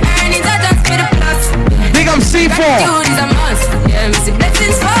journey, the earnings are just for the plus. Big up C4. Gratitude is a must. Yeah, me see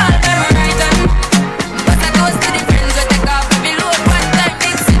blessings fall by my right hand. But I goes to the friends that take off every load. One time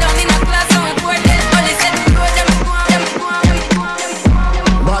they sit down in a class and we bored dead. Only said the road, them go on.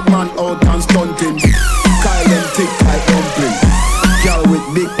 Bad man out and stunting. Kyle and thick like dumpling. Girl with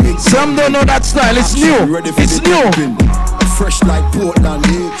big. Some don't know that style. It's new. It's new. Fresh like Portland,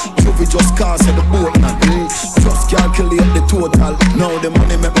 eh? Juvie just cast at the boat, man, eh? Just calculate the total. Now the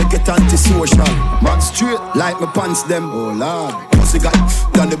money make me get antisocial. Man straight like my pants them. Oh lord, pussy got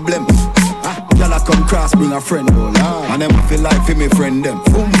done the blem. Y'all come cross, bring a friend. Oh lord, and them I feel like for me friend them.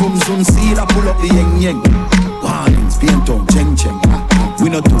 Boom boom soon see that pull up the yeng yeng. Warnings, paint on cheng cheng. We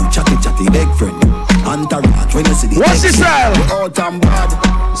not do chatty beg friend. Entourage when you see the. What's this style? We out and bad.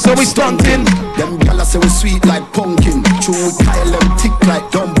 So we stunting. Them gyal say we sweet like pumpkin. True we Kyle them thick like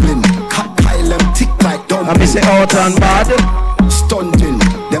dumpling. Kyle them thick like dumpling. I be say out and bad. Stunting.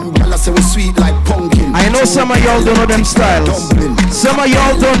 Them gyal say we sweet like pumpkin. I know some of y'all don't know them styles. Dumpling. Some of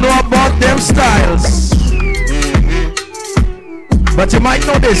y'all don't know about them styles. But you might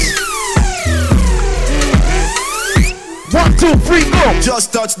know this. 1, 2, 3, go.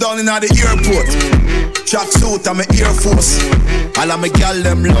 Just touched down in the airport. Track suit and my Air Force. All of my gal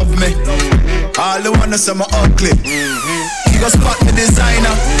them love me. All the wanna say my ugly. She go spot the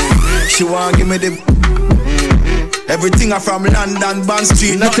designer. She wanna give me the everything I from London, Bond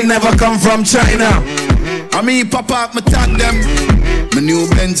Street. Nothing ever come from China. I mean pop up, me tag them. My new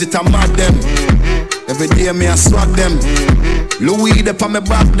Benz it a mad them. Every day me a swag them. Louis de pa me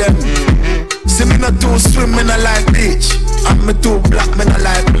back them. See me not too swim, me not like bleach. And me too black, me not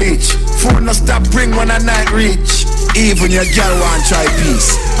like bleach. Phone no stop ring when I night reach. Even your girl want try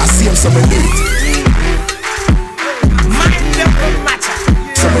peace. I see him, so me do it. Mind them don't matter.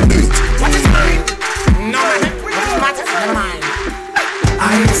 So me do it. What is mine? No what matters is mine.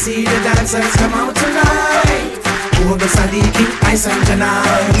 I see the dancers come out tonight. Ugo Sadiki, Ice and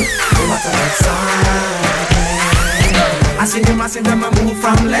Janai. What an excitement. I see them move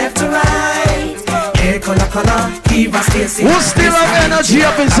from left to right. Hey, color, Eva Stacy. Who still have energy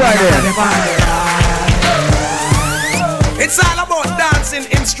up inside there? It's all about dancing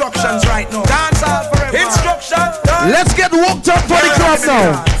instructions right now. Dance all forever. Instructions. Let's get walked up for the club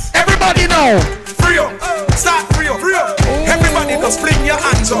now. Everybody know. Free up. Start free up. Free up. Everybody just fling your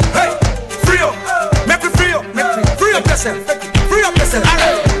hands up. Hey. Free up. Make me free up. Free up yourself. Free up yourself.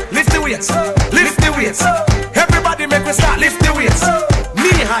 Alright. Lift the weights. Lift the weights. Everybody make me start lift the weights.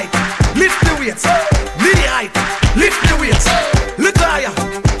 Knee height. Lift the weights. Knee height. Lift the weights. Little higher.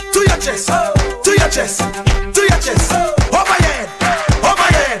 To your chest. To your chest. To your chest. Over your head. Over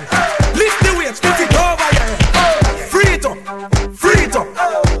your head. Lift the weights. Put it over your head. Free it up. Free it up.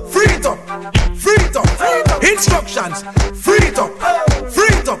 Free it up. Free it up. Instructions. Free it up.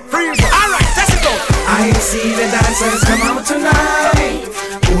 Free it up. Free it up. Alright, test it out. I see the dancers come out tonight.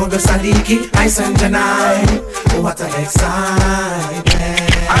 Ugo Sadiki, Ice and Janai. What an excitement.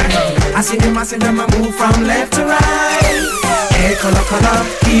 I see them move from left to right. Hey, color,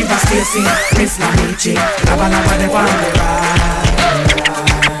 Eva Stacy, Miss Lamichi, Laba de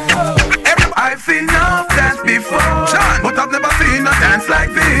I've seen enough dance before, but I've never seen a dance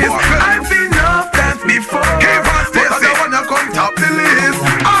like this. I've seen enough dance before, but I don't wanna come top the list.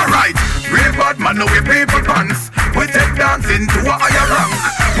 Alright, real bad man, no we people pants. We take dancing to a higher rank.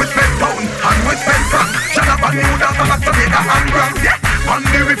 We spend pound and we spend franc. Shut up and new dance and Jamaica and grand. Yeah, on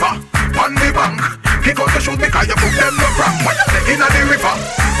the river, on the bank. Kick out the shoes because you put them no cramp. What you say in the river,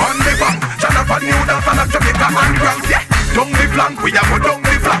 on the bank. Shut up and new dance and Jamaica and grand. Yeah, down the flank, we a go down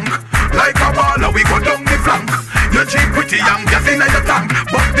the flank. Like a baller, we go down the flank. You cheap pretty young, just in your tank.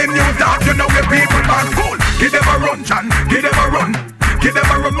 But the new dance, you know where people are cool. Give them a run, John, give them a run. Give them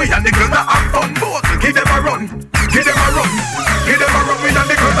a run, we and the girls that have fun. Both, give them a run. Give them a run, give them a run, we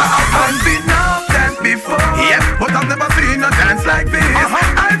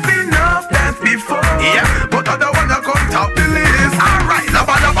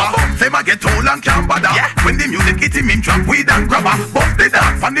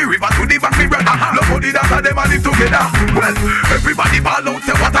girl. Everybody ball out,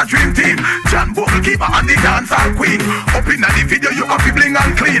 say what a dream team. John Bogle keeper and the dancehall queen. Up in the video, you can be bling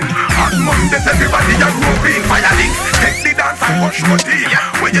and clean. On Mondays, everybody a grouping. Fire link, take the dance and push your team.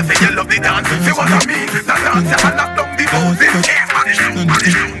 When you say you love the dance, say what I mean. The dance, I lock down the houses.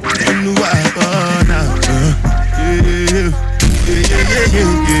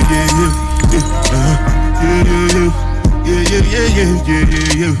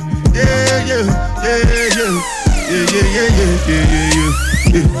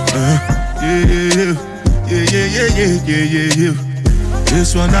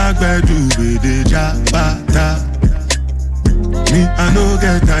 This one I gotta do with the jabata. Me, I no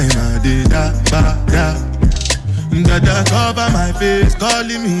get time, I did that. Dada cover my face,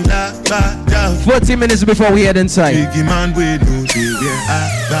 calling me la 40 minutes before we head inside. Biggie man, we know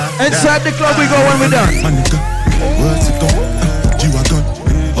inside the club we go when we're done. What's it gon'? G-Wagon,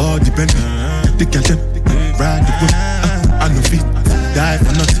 all depend. The girl them, ride the whip. I no fit, die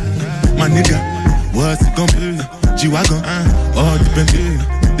for nothing. My nigga, what's it gon' be? G-Wagon, all depend.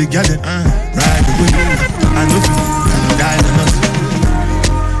 The girl them, ride the whip. I no fit, die for nothing.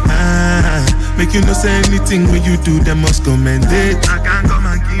 Make you no say anything when you do, they must commend it. I can't come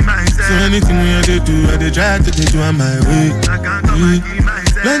and keep myself. So anything when you do, I try to do on my way. I can't come and keep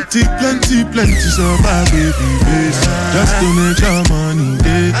myself. Plenty so far, baby, face. Just to make your money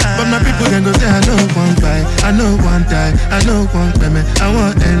day. But my people can go say, I know one buy, I know one die, I know one payment. I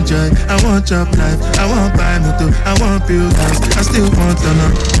want enjoy, I want job life, I want buy motor, I want build house, I still want to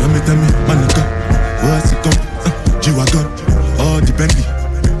know. Tell me, my nigga, what's it gon'? G-Wagon, all the Bentley,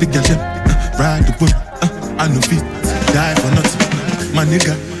 the girl them. Ride the whip, I no fit, die for nothing. My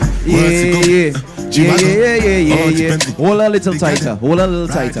nigga, yeah. Hold a little tighter, hold a little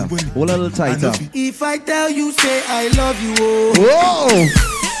tighter. If I tell you, say I love you, whoa.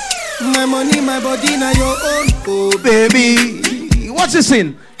 My money, my body, now your own, oh baby. What's this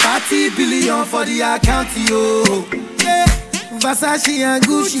in? 30 billion for the account, yo. Yeah. Versace and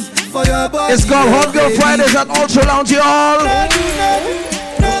Gucci for your body. It's called Hot Girl Fridays at Ultra Lounge, y'all.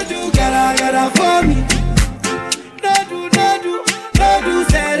 Gotta for me. No do,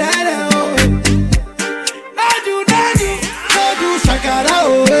 say that, oh. No do, shakara,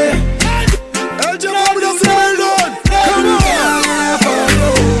 oh. Come on.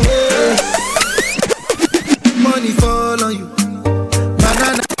 Money fall on you.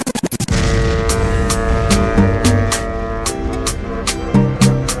 Banana.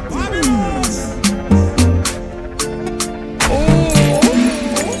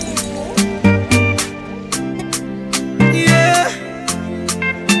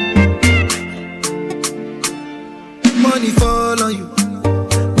 Fall on you,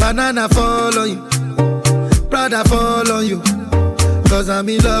 banana fall on you, Prada fall on you, cause I'm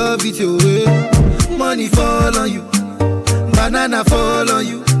in love with you. Money fall on you, banana fall on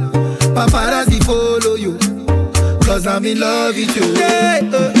you, paparazzi follow you, cause I'm in love with you. Hey,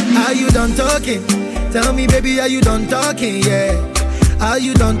 are you done talking? Tell me, baby, are you done talking? Yeah. Are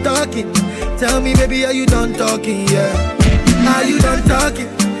you done talking? Tell me, baby, are you done talking? Yeah. Are you done talking?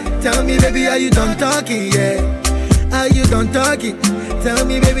 Tell me, baby, are you done talking? Yeah. Are you done talking? Tell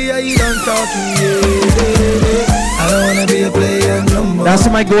me, baby, are you done talking? Yeah. I don't wanna be a player no more. That's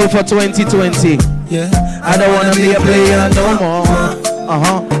my goal for 2020. Yeah. I don't wanna be a player no more.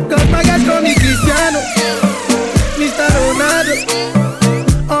 Cause my guys call me Cristiano, Mr. Ronaldo,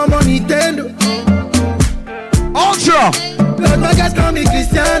 I'm on Nintendo. Ultra. Cause my guys call me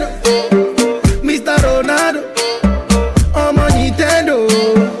Cristiano, Mr. Ronaldo, I'm on Nintendo.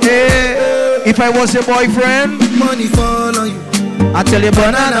 Hey, if I was your boyfriend, money fall on you. I tell you,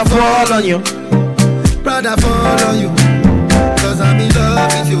 banana fall on you. Prada fall on you. Cause I'm in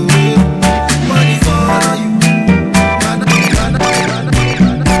love with you. Money fall on you.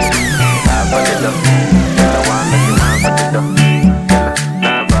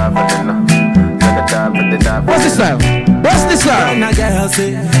 What's this style? What's this style? When a girl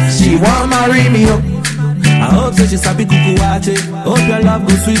say she want marry me up, I hope so she sabi kuku wache. Hope your love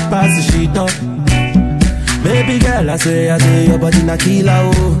go sweet past the sheet up. Baby girl, I say your body na killer,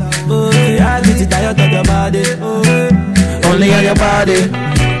 oh. Oh, yeah, I get it tired of your body, oh. Only on your body.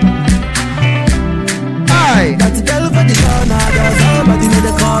 Aye. Got to tell for the corner, there's somebody made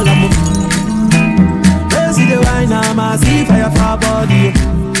a call, they see the wine, I'm see fire for her body.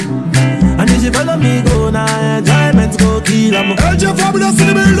 And if you follow me, go now, enjoyment go kill, LJ Fabulous in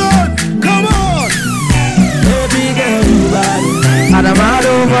the building, come on. Baby girl, you bad. And I'm mad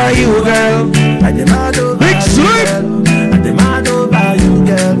over you, girl. I demand over Big you, girl. I demand over you,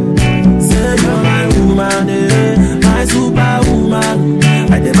 girl. Say you're my woman, my superwoman.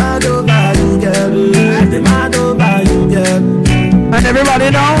 I demand over you, girl. I demand over you, girl.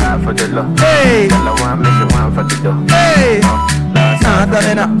 Everybody know? Hey! Hey!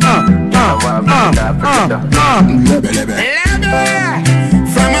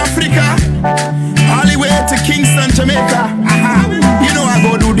 From Africa, all the way to Kingston, Jamaica. You know I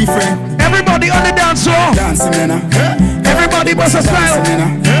go do different. Everybody on the dance floor. Dancing, man. Everybody bust a style.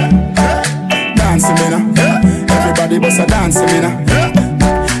 Dancing, man. Everybody bust a dancing, man.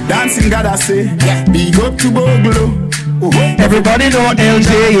 Dancing, God I say. Big up to Boglo. Everybody know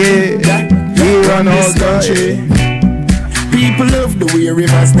LJ, yeah. He run all country. People love the way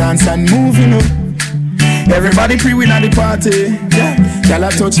rivers dance and move, you know. Everybody pre-win at the party. Y'all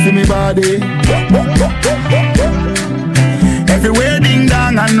a touch for me body. Everywhere ding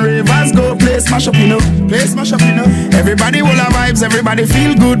dong and ravers go play smash up, you know. Play smash up, you know. Everybody will have vibes, everybody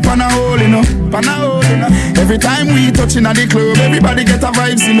feel good, pan a hole, you know. Pan a hole, you know. Every time we touching at the club, everybody get a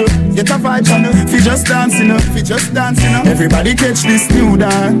vibes, you know. Get a vibes, you know. Fi just dance, you know. Fi just dance, you know. Everybody catch this new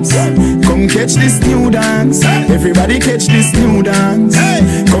dance. Come catch this new dance. Everybody catch this new dance.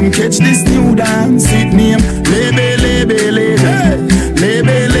 Come catch this new dance. It name Lebe, Lebe, Lebe.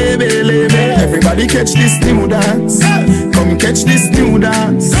 Lebe, Lebe, Lebe. Everybody catch this new dance. Come catch this new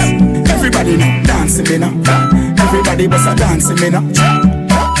dance. Everybody now dancing me now. Everybody bust a dancing me now.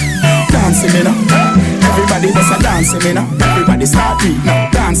 Dancing me now. Everybody bust a dancing me now. Everybody start beat now.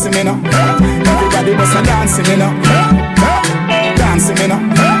 Dancing me now. Everybody bust a dancing me now. Dancing me now.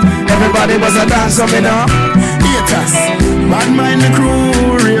 Everybody bust a dancing me now. Haters, bad mind the crew,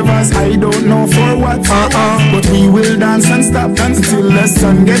 ravers. I don't know for what, but we will dance and stop until the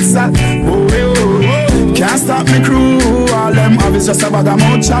sun gets hot. Oh, oh, oh. Can't stop me crew. All them have is just a bag of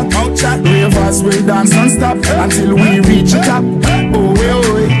mouth chat. Ravers will dance and stop until we reach the top. Oh, oh,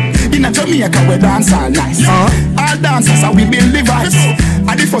 oh. In a Jamaica we dance all nice. All dancers are we build the vibes.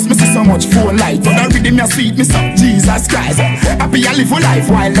 At the first me see so much phone light, but the rhythm me sweet me stop Jesus Christ. Happy I live for life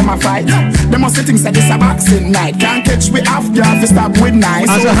while them a fight. Them must say things like this a boxing night. Can't catch we off guard to stop with nice.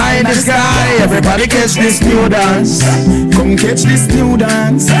 As a high in the sky, everybody catch this new dance. Come catch this new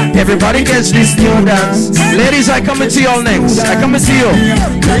dance. Everybody catch this new dance. Ladies, I come and see you all next. I come and see you.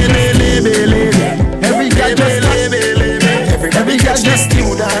 Every guy just every girl just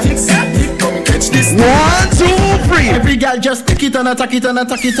new dance. Come catch this. 1, 2, 3. Every girl just tick it and attack it and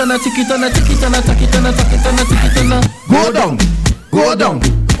attack it and attack it and attack it and attack it and attack it and attack it and go down, go down,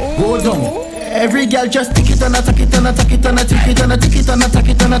 go down. Every girl just tick it and attack it and attack it and attack it and attack it and attack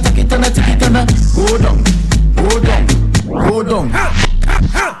it and attack it and attack it and go down, go down, go down.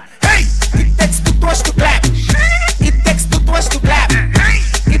 Hey, it takes two toes to clap. It takes two toes to clap.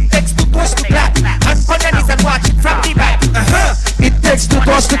 It takes two toes to clap. And on your knees and watch it from the back. It takes two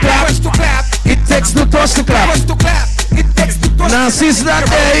toes to clap. It takes two toes to clap. It takes two toes. Now since that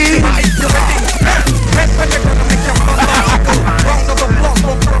day.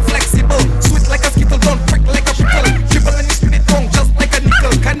 Flexible, sweet like a skittle, don't prick like a pickle. Dribble and you spin it wrong, just like a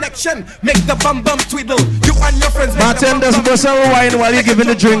nickel. Connection, make the bum bum twiddle. You and your friends. Bartenders, bust a wine while you're giving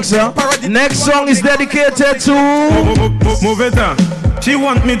the drinks, sir. Next song is dedicated to. Move it on. She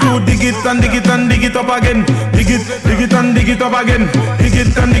want me to dig it and dig it and dig it up again. Dig it and dig it up again. Dig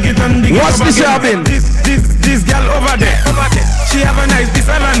it and dig it and dig it What's up this again. happening? This girl over there. She have a nice this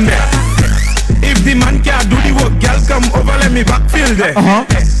island there. If the man can't do the work, girl come over, let me backfill there.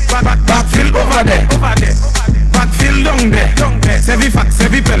 Backfill over there. Backfill down there. Sevi fax,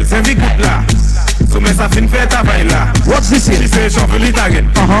 sevi pel, sevi good la. So me sa fin feta baila. What's this here? She say shuffle it again.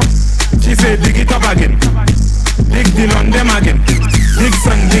 She say dig it up again. Dig the on them again. Dig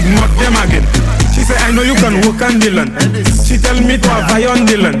sun, dig not them again. She say I know you can work on Dylan. She tell me to have I on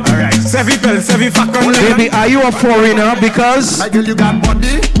Dylan. Sevi pel, sevi fax on Dylan. Baby, are you a foreigner? Because my girl, you got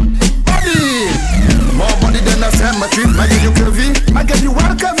body. More money than a cemetery. My girl, you curvy. My girl, you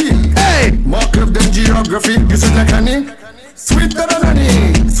are curvy. Hey, more curve than geography. You sweet like honey. Sweet than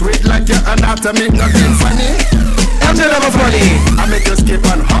honey. Sweet like your anatomy. Nothing funny. I'm never funny. I make you skip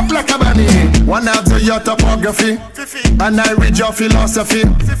and hop like a bunny. One out to your topography, and I read your philosophy.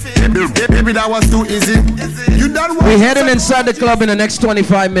 Baby, that was too easy. You done. We're heading inside the club in the next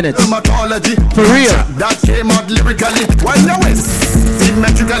 25 minutes. Dermatology. For real. That came out lyrically. While now it's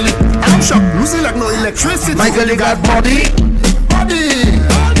symmetrically. I'm shocked. Losing like no electricity. My girl, you got body. Body.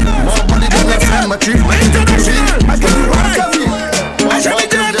 More body than a cemetery. My girl, you are curvy. I shall be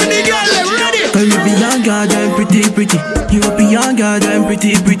doing to the girl. Ready? European girl, them pretty. European girl, them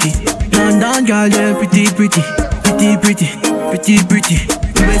pretty. London girl, them pretty.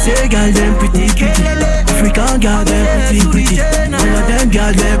 USA girl them pretty. African girl them pretty. All of them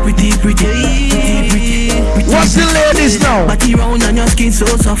girl them pretty. What's the ladies now? Body round and your skin so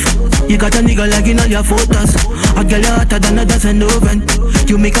soft. You got a nigga like in all your photos. A girl hotter than a dozen oven.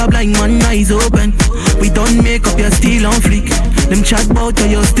 You make a blind man eyes open. We don't make up, you're still on fleek. Them chat bout you,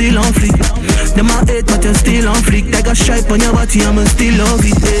 you're still on fleek. Them a hate but you're still on fleek. Like a stripe on your body, I'm still love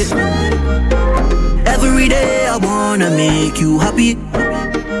it. Every day I wanna make you happy.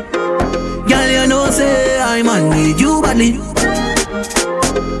 Girl, you know say I man need you badly.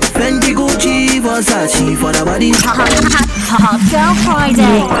 Fendi, Gucci, Versace for the body. Hot Girl Friday.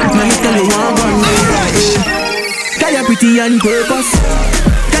 Let me tell you one day. Girl, you're pretty on purpose.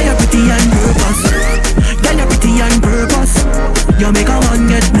 Girl, you're pretty on purpose. Girl, you're pretty on purpose. You make a man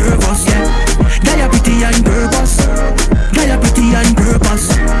get nervous, yeah. Girl, you're pretty on purpose. Girl, you're pretty on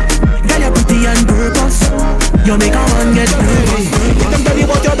purpose. Girl, you're pretty on purpose. You make a man get nervous. Them tell you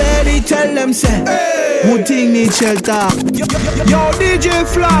about your belly, tell them say, good thing need shelter. Yo, DJ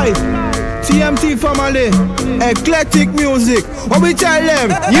Fly, TMT family, eclectic music. What we tell them?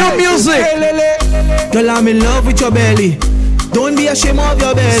 New music. Girl, I'm in love with your belly. Don't be ashamed of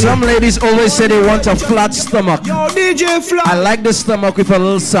your belly. Some ladies always say they want a flat stomach. Yo, DJ Fly. I like the stomach with a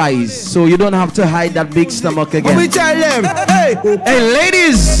little size, so you don't have to hide that big stomach again. What we tell them? Hey,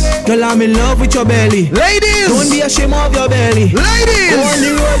 ladies. Girl, I'm in love with your belly. Ladies. Don't be ashamed of your belly. Ladies. Go on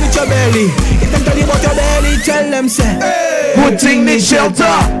the road with your belly. If them tell you about your belly, tell them say, good thing need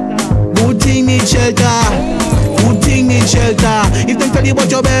shelter. Good thing need shelter. Good thing need shelter. If them tell you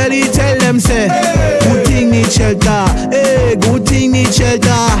about your belly, tell them say, good thing need shelter. Hey, good thing need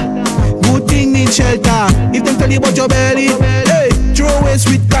shelter. Good thing need shelter. If them tell you about your belly, hey, throw waste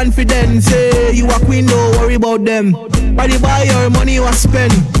with confidence. Hey, you a queen, don't worry about them. Body buy your money was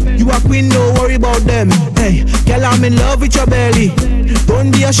spent. You a queen, don't worry about them. Hey, girl, I'm in love with your belly.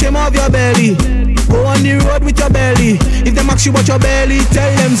 Don't be ashamed of your belly. Go on the road with your belly. If them ask you about your belly,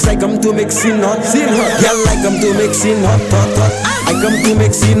 tell them say, come to mixing hot, girl, I come to mixing hot, hot, hot. I come to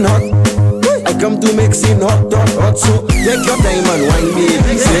mixing hot. I come to mixing hot, hot, hot. So take your time and wine,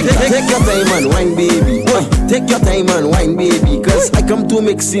 baby. Take your time and wine, baby. Boy, take your time and wine, baby. Cause I come to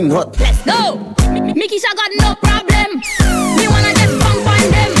mixing hot. Let's go. Mikisha got no problem. Me wanna just bump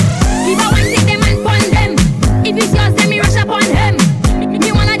on them. If I want take them and pon them. If it's yours, then me rush up on him.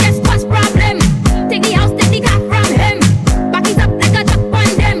 Me wanna just cause problem. Take the house, take the car from him. Back it up like a truck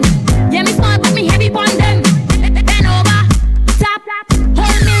on them. Yeah, me small but me heavy on them. Bend over, tap,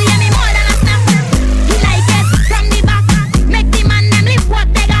 hold me, yeah, me more than a snap. He like it from the back. Make the man them live what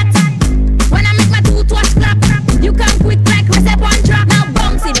they got. When I make my two-touch clap, you come quick like a step on track. Now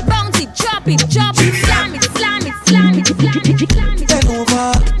bounce it, drop it, slam it, slam it, slam it, slam it, slam it. Bend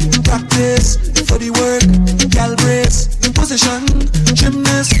over, practice for the work, gal brace, position,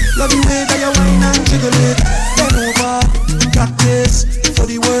 gymnast. Love the way that you whine and jiggle it. Bend over, practice for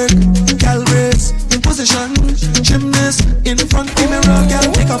the work, gal brace, position, gymnast. In front of the mirror, gal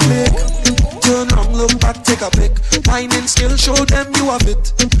take a flick. Turn around, look back, take a pic. Whining skill, show them you have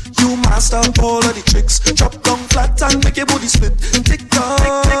it. You master all of the tricks. Drop down flat and make your body split. Tick tock,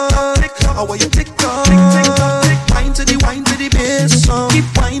 how are you tick tock? Wine to the bass sound. Keep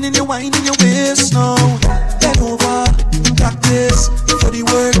whining your waist now. Bend over, practice for the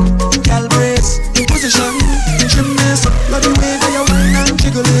work, gal brace, position, gymnast. Love the way that you whine and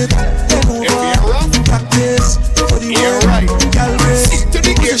jiggle it. Bend over, practice for the work, gal brace,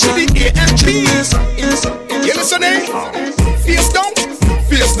 position, gymnast. You listening? Face down,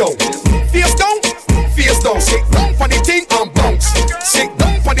 face down, face down, face down. Sit down for the thing and bounce. Sit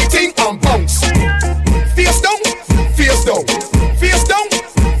down for the thing and bounce. Face down, face down, face down,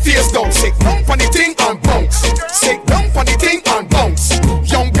 face down. Sit down for the thing and bounce. Sit down for the thing and bounce.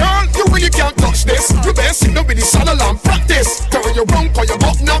 Young girl, you really can't touch this. You better sit down with the saddle and practice. Turn your round, cause you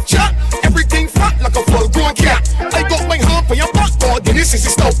got enough chat. Everything fat like a full-grown cat. I got my hand for your back, boy. This is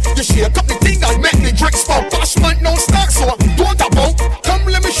the stuff. You shake up the thing and make the drink spout. Bashment no stack, so don't tap out. Come,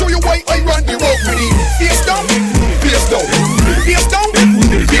 let me show you why I run the road with it. Face down, face down, face down,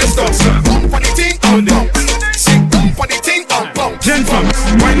 face down. Sit down for the thing and bounce. Sit down for the thing and bounce. Gen fam,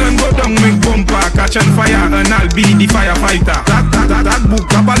 wine and go down, make bumper, catch on fire, and I'll be the firefighter. That book,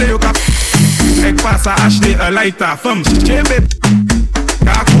 kabale yo kap. Ek pasa acheter a lighter, fam, chebe.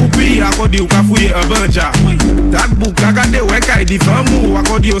 Kakupi, akodi ou ka fouye a banja. That book, agade wek I di famu.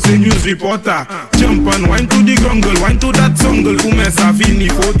 Akodi ou se news reporter. Jump and wine to the grungle, wine to that jungle. Ou men sa fini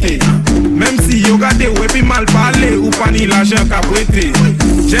fote. Même si yo gade ou epi mal pale, ou pani la jen ka prete.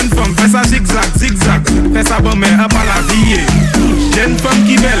 Jen femme fè sa zigzag, zigzag. Fè sa bon men a pa la vie. Jen femme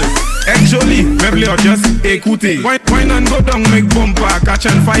ki bel, Être joli, meublé or just écouter. Wine and go down, make bumper, catch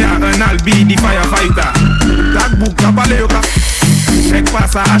and fire, and I'll be the firefighter. That book, kabale yoka. Ek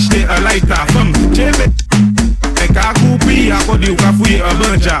passe à acheter un lighter. Femme, chebe. Ek a coupi, akodi ou ka fouiller un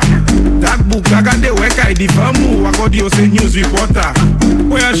banja. That book, kagade wek ay di famu, akodi ou se news reporter.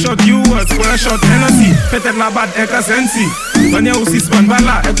 Where I shot US, where I shot Hennessy. Peut-être la bad ek a sensi. Donye ou 6 pan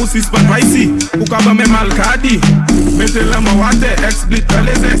bala, ek ou 6 pan paisi. Ou ka ba me mal kadi. Mete le ma wate, explit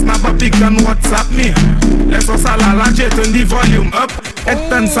les ex, snap a pic and WhatsApp me. Let's go sala la jet, turn the volume up. Et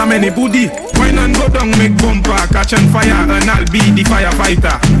tan sa many booty. Wine and go down, make bumper, catch and fire, and I'll be the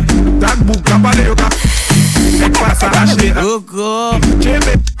firefighter. That book, kabale yoka. Ek passe à acheter un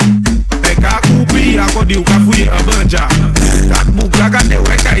chebe. Ek a coupi, akodi ou ka fouiller un banja. That book, kagade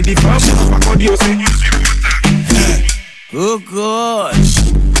wek ay di famu, akodi ou se news reporter. Oh gosh,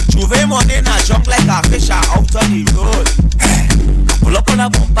 Juve money in a junk like a fish out on the road. Pull up on a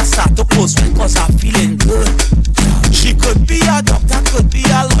bumper, start to post because I'm feeling good. She could be a doctor, could be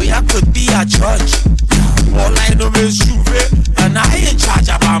a lawyer, could be a judge. All I know is Juve, and I ain't charge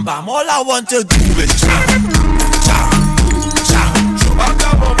of bam bam. All I want to do is chow, chow, chow.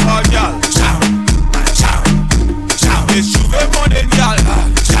 Chewbacca bumper, girl, chow, chow, chow. It's Juve money, girl,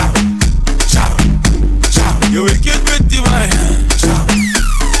 chow, chow, chow. You wicked with the wine, chow,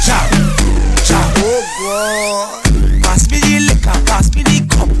 chow, chow. Oh God, pass me the liquor, pass me the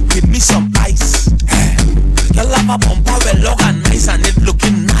cup, give me some ice. Girl have a bumper well organized and it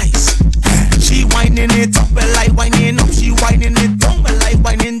looking nice. She whining it up, well I whining up. She whining it down, well I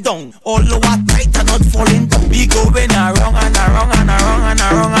whining down. All over tight and not falling down. We going around and around and around and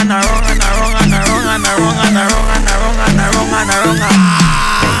around and around and around and around and around and around and around and around and around.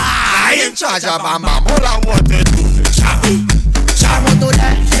 I ain't charge of bam bam. All I want to do is chow, chow. I want to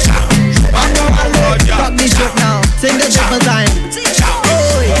dance, chow. Fuck me shit now, sing the triple time.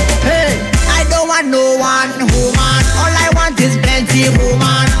 Hey, I don't want no one woman. All I want is plenty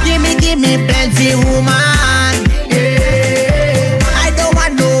woman. Give me plenty woman. Yeah. I don't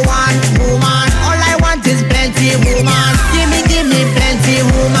want no one woman. All I want is plenty woman. Give me plenty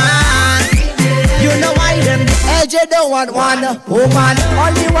woman. You know why them AJ don't want one woman.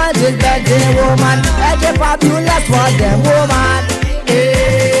 All he wants is plenty woman. AJ fabulous for them woman.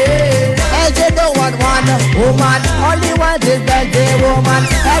 Yeah. AJ don't want one woman. All he wants is plenty woman.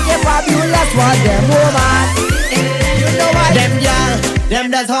 AJ fabulous for them woman. You know why them girl. Them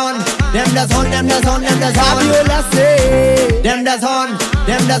that's on, them that's on, them that's on, them that's on. Fabulous say. Them that's on,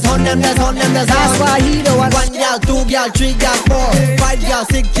 them that's on, them that's on, them that's on. That's why he don't want 1 girl, 2 girl, 3 girl, 4, 5 girl,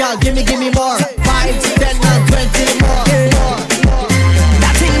 6 girl. Give me more. 5, 10 and 20 more.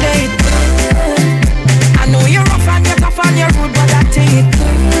 That thing they good. I know you're rough and you're tough and you're rude, but that thing it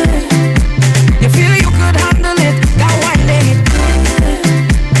good. You feel you could handle it, that one day it good.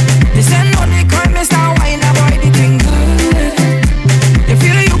 They say no, they crime is that wine, that boy, the thing good. You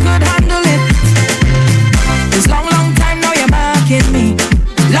feel you could handle it. This long time now you're marking me.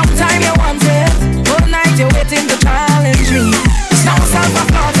 Long time you want it. All night you're waiting to challenge me. It's no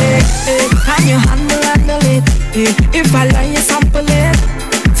self-applauding, and you handle it. If I lie, you sample it.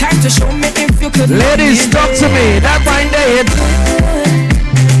 Time to show me if you could. Ladies, talk to me. That mind they hit.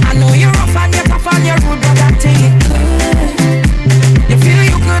 I know you're rough and you're tough and you're rude, but that thing it good. You feel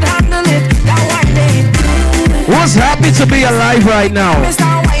you could handle it. That one day. Who's happy to be alive right now?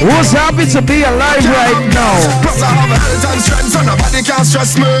 Who's happy to be alive right now? Cause I have health and strength, so nobody can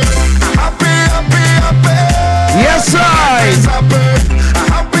stress me. Happy, happy, happy. Yes, I.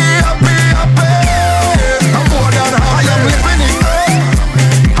 Happy, happy, happy. I'm more than happy. I am living it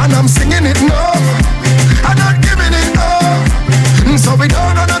up, and I'm singing it now. I'm not giving it up. So we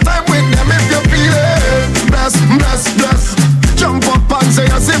don't have no time with them if you feel it. Bless, bless, bless. Jump up and say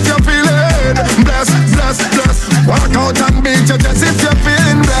as if you feel it. Bless, bless, bless. Walk out and beat your chest if you're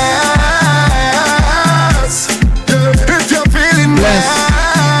feeling blessed. Yeah, if you're feeling blessed.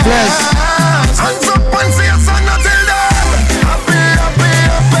 Bless. Hands up and say yes and not tell them. Happy, happy,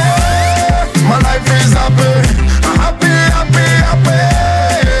 happy. My life is happy. Happy, happy, happy.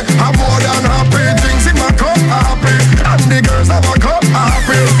 I'm more than happy. Drinks in my cup, happy. And the girls have a cup,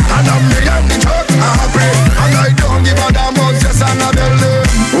 happy. And I'm me and the truck, happy. And I don't give a damn about just another love.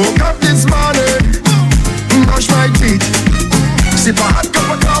 Woke up this morning, brush my teeth, sip a hot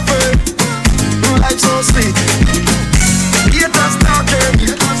cup of coffee. Life so sweet. Haters talking,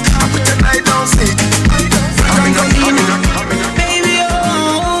 I pretend I don't see. Baby,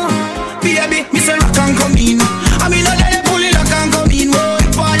 oh, baby, me say rock and come in. I mean, I let you pull it, rock and come in. Whoa,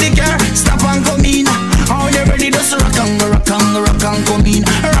 if all the car, stop and come in. How you ready, just rock and come in.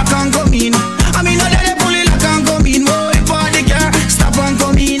 Rock and come in. I mean, I let you pull it, rock and come in. Whoa, if all the car, stop and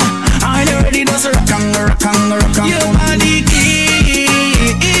come in.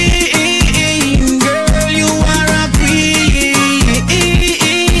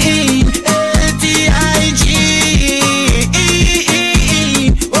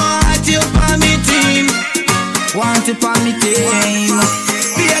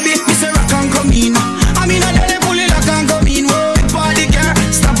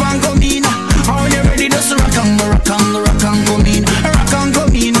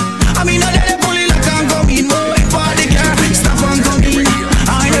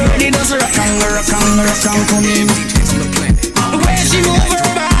 strong coming. The way she move her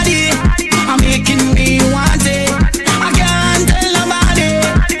body, I'm making me want it. I can't tell nobody,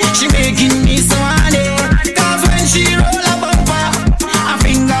 she making me so honey. Cause when she roll a bumper, I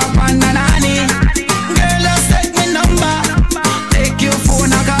finger on the nanny. Girl, just take me number, take your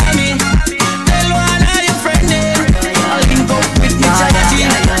phone and call me. Tell one of your friends, I'll link up with me charity.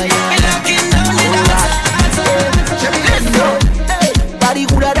 Me locking down the dancer. Body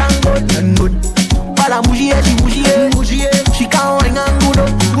gooder than good. Bala bougie, she can ring and good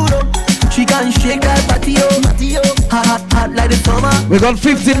up. She can shake that patio. Hot like the summer. We got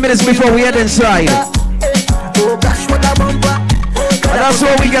 15 minutes before we head inside. Oh gosh, what a bumper. And that's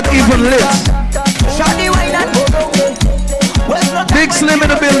where we get even lit. Shawty wine and go down. Big Slim in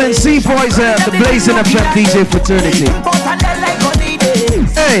the building, C-Boys here, the Blazing FM DJ fraternity.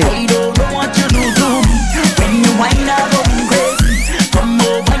 Hey! I don't know what you do to me. When you wine up, going crazy. Come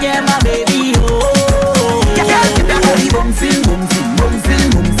over here, my baby, oh. Girl, get that body bouncing.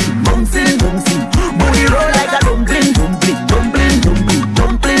 Booty roll like a dumpling.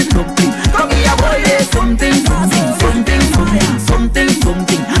 Come here, boy, there's something.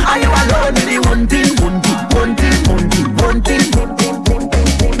 Are you alone with the one thing?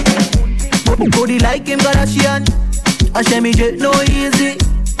 Body like Kim Kardashian, I share me jet no easy.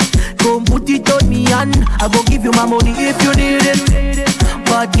 Come put it on me and I go give you my money if you need it.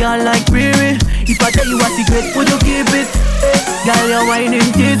 But girl like Riri, if I tell you a secret, would you keep it? Girl, you're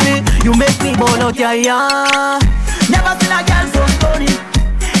whining teasy, you make me ball out your yarn. Never seen a girl so funny.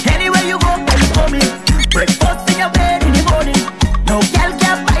 Anywhere you go, girl, you coming. Breakfast in your bed in the morning. No girl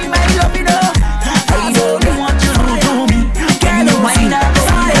can buy my love, you know. I don't know what you do to me. Can you wind up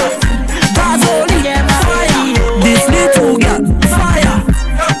fire? That's only my fire. This little girl, fire.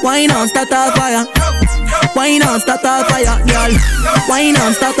 Wine on, start a fire. Wine on, start a fire, girl. Wine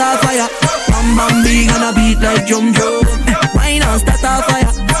on, start a fire. Bam bam big and a beat like drum drum. Wine on, start a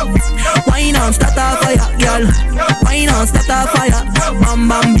fire. Wine on, start a fire, girl. Wine on, start a fire. Bam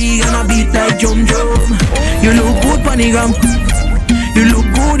bam big and a beat like drum drum. You look good, panigram. You look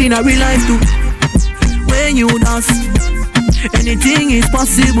good in a real life too. When you dance, anything is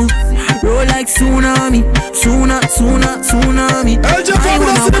possible. Roll like tsunami, tsunami. I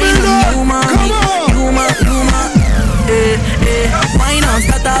wanna win you, mommy. You ma. Wine on,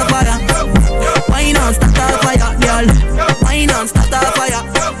 start a fire. Wine on, start a fire, girl. Wine on, start a fire.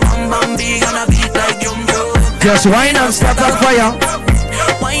 Bam bam big and a beat like drum drum. Just wine on, start a fire.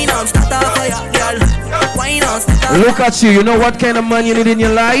 Wine on, start a fire, girl. Wine on, start a fire. Look at you know what kind of man you need in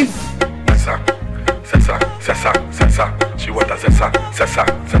your life? Sessa. She want a Sessa. She want a Sessa.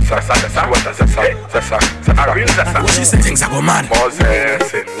 A real Sessa. She say things I go mad. More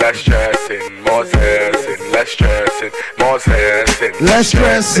stressing, less stressing. More stressing, less stressing. More stressing, less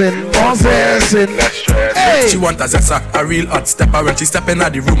stressing. More stressing, less stressing. Hey. She want a Zessa, a real hot stepper. When she step in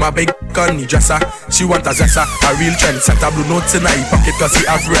at the room, a big conny dresser. She want a Zessa, a real trendsetter. Blue notes in her pocket cause he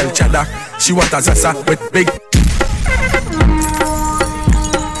have real cheddar. She want a Zessa with big.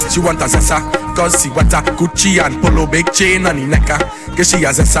 She want a Zessa, cause she want a Gucci and polo, big chain on the necker. Cause she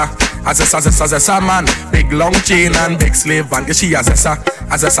a Zessa man. Big long chain and big slave band. Cause she a Zessa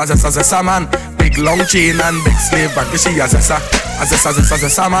man. Big long chain and big slave band. Cause she a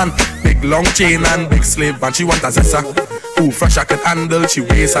Zessa man. Big long chain and big slave band. She want a Zessa who fresh I can handle. She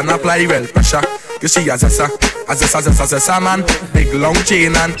weighs and apply well pressure. Cause she a Zessa man. Big long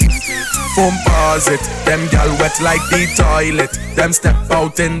chain and foam pause it. Them gal wet like the toilet. Them step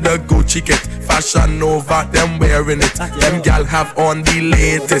out in the Gucci kit. Fashion over, them wearing it. Them gal have on the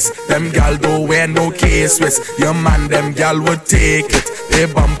latest. Them gal don't wear no K-Swiss. Your man, them gal would take it. They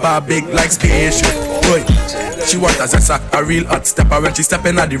bumper big like spaceship. Boy, she want a Zessa, a real hot stepper. When she step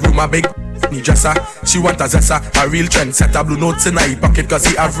in at the room, a big dresser. She want a Zessa, a real trendsetter. Blue notes in her pocket cause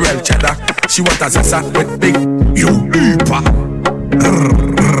he have real cheddar. She want a Zessa with big Europa.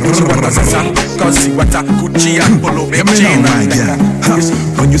 She want a Zessa, cause she want a Gucci and polo, big chain and necker.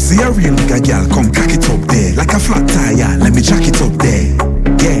 When you see a real nigga girl, come cock it up there. Like a flat tire, let me jack it up there.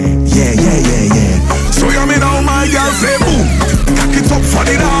 Yeah. So you me now my girl say boom. Cock it up for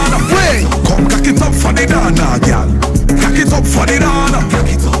the Dana. Wait, come cock it up for the Dana, girl. Cock it up for the Dana.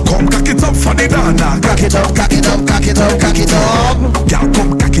 Come cock it up for the Dana. Cock it up. Girl,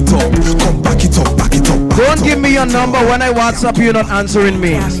 come cock it up. Come back it up. Don't give me your number when I WhatsApp you're not answering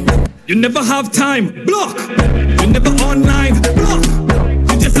me. You never have time, block. You never online, block.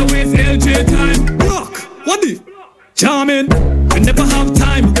 You just a waste LJ time, block. What the? Charming. You never have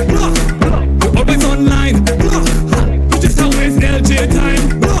time, block. You always online, block. You just a waste LJ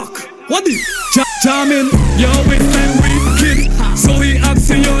time, block. What the? Charming. You always time wicked. So he asks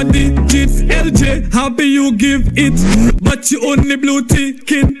your digits, LJ. happy you give it, but you only blue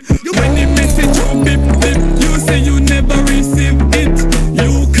ticking. When the message you beep beep, you say you never receive it.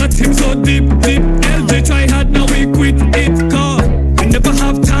 You cut him so deep deep. LJ try hard, now we quit it. Cause we never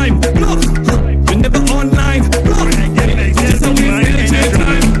have time. Look, we never online. Look, just a waste LJ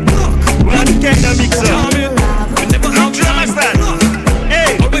time. Look, what can the mix up? We never have time. Look,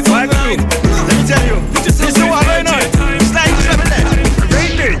 hey, always online. Let me tell you, this is what going on. It's like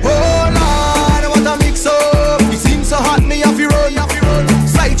oh Lord, what a mix up. He seems so hot, me have to run.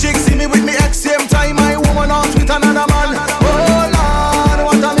 Side chick see me with me ex same time. My woman out with another man. Oh Lord,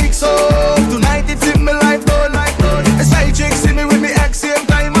 what a mix up. Tonight it's in me life done. Side chick see me with me ex same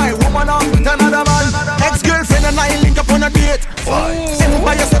time. My woman out with another man. Ex-girlfriend and I link up on a date.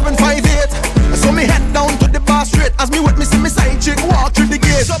 75758. So me head down to the bar straight. As me with me see me side chick walk through the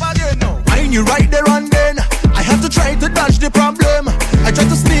gate. I knew right there and then I had to try to dodge the problem. I tried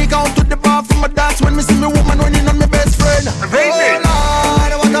to sneak out to the bar from my dance when me see me woman running on my best friend. Oh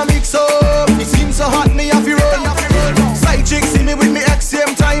Lord, what a mix up. He seems so hot, me have to run. Side chick see me with me ex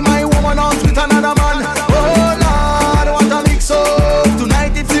same time. My woman out with another man. Oh Lord, what a mix up.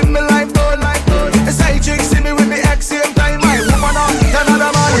 Tonight it's in me life done. Side chick see me with me ex same time. My woman out with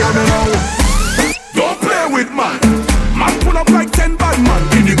another man. Don't play with man. Man pull up like 10 bad man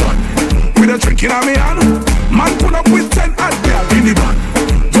in the gun. With a drink in a me hand. Man pull up with 10 hot girl in the band.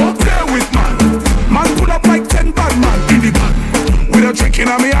 Don't play with man. Man pull up like 10 bad man in the band. With a drink in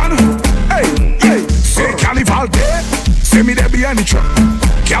a me hand. Hey, hey. Say carnival day. Say me there behind the truck.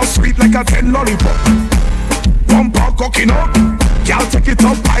 Girl sweet like a 10 lollipop. Bumper cooking up. Girl take it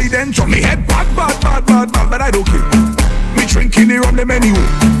up high then jump me head bad, but I don't care. Me drinking the rum them anyway.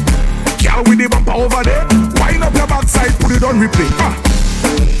 Girl with the bumper over there. Wind up your backside, put it on replay.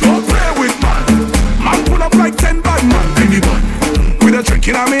 Don't play with man. Man pull up like 10 bad man in the band. With a drink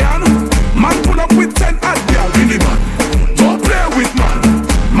in a me hand. Man pull up with 10 hot girl in the band. Don't play with man.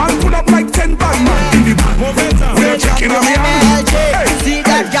 Man pull up like 10 bad man in the band. With a drink in a me hand. See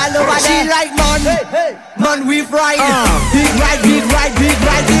that girl over there? She like man. Man we ride. Big ride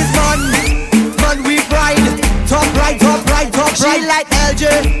this man. Man we ride. Top right. She like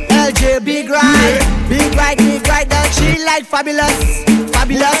LJ, big ride. Then she like fabulous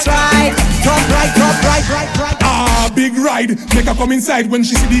ride. Top right. big ride. Make her come inside when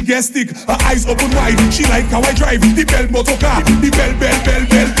she see the gas stick. Her eyes open wide. She like how I drive the bell motor car. The bell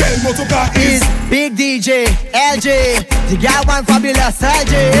motor car is Big DJ, LJ. The girl one fabulous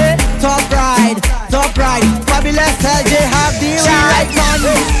LJ. Top ride, fabulous LJ. Have the ride,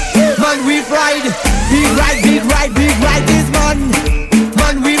 man we ride. Big ride, this man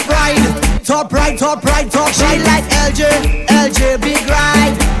we ride. Top right. She like LJ, big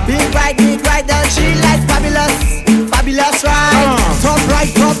ride, then she like fabulous ride. Top right.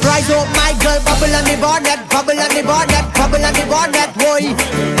 Oh my girl, bubble on the bonnet, boy.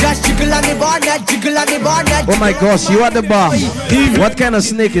 Just jiggle on the bonnet. Oh my gosh, you at the bar. What kind of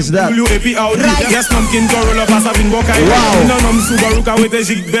snake is that? Wow.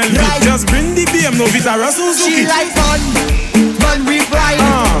 Just bring the BM, no Vitara Suzuki. She like man we ride.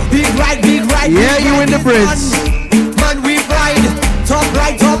 Big ride. Yeah, you in the bridge. Man we ride. Top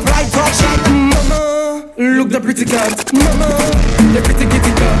right. Mama, look the pretty cat. Mama, the pretty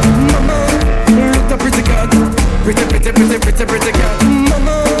kitty cat. Mama, look the pretty cat. Pretty cat.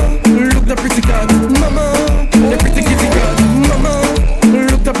 Mama, look the pretty cat. Mama, the pretty kitty cat. Mama,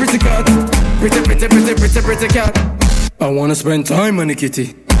 look the pretty cat. Pretty cat. I wanna spend time on the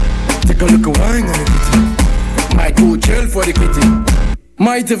kitty. Take a look at wine on the kitty. Might go jail for the kitty.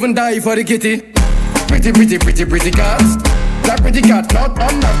 Might even die for the kitty. Pretty cat. That pretty cat, not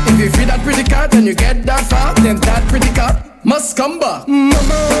on that. If you feed that pretty cat and you get that far, then that pretty cat must come back.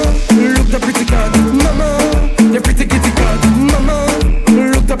 Mama, look the pretty cat. Mama, the pretty kitty cat. Mama,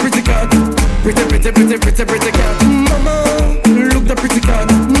 look the pretty cat. Pretty cat. Mama, look the pretty cat.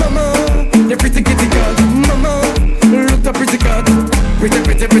 Mama, the pretty kitty cat. Mama, look the pretty cat. Pretty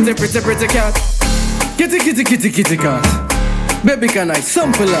cat. Kitty cat. Baby, can I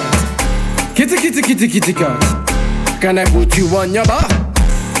sample that? Kitty cat. Can I put you on your back?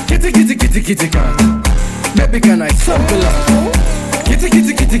 Kitty cat. Baby, can I sample that? Kitty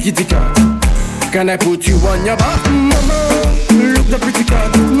cat. Can I put you on your back? Mama, look the pretty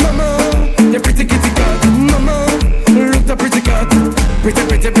cat. Mama, the pretty kitty cat. Mama, look the pretty cat. Pretty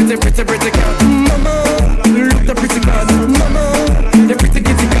cat. Mama, look the pretty cat. Mama, the pretty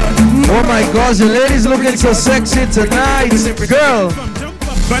kitty cat. Oh my gosh, the ladies looking so sexy tonight. Girl,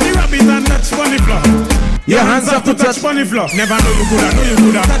 Bunny rabbit and touch bunny floor. Your hands have to touch bunny floor. Never know you coulda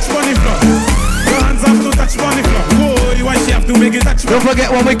touch bunny floor. Your hands have to touch bunny floor. Whoa, why she have to to make it touch. Don't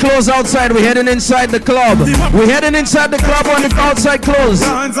forget when we close outside, we're heading inside the club. We're heading inside the club when the outside close.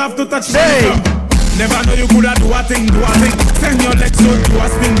 Hands have to touch. Hey! Never know you coulda do a thing. Send your legs out, do a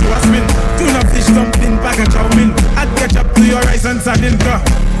spin. Tuna fish dumpling, pack a chow mein. Add ketchup to your rice and sardine.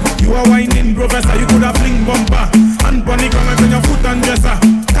 You are whining, professor, you coulda fling bumper. And bunny come on your foot and dresser.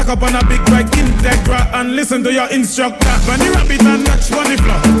 Tack up on a big bike Integra and listen to your instructor. Bunny rabbit and touch bunny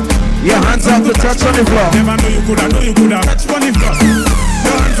floor. Your hands have to touch on the floor. Never know you coulda touch bunny floor.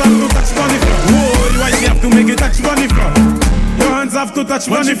 Your hands have to touch bunny floor. Whoa, you actually have to make it touch bunny floor. Your hands have to touch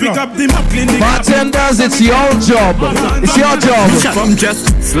bunny floor. Pick up the map, clean the bartenders, it's your job. It's your job. From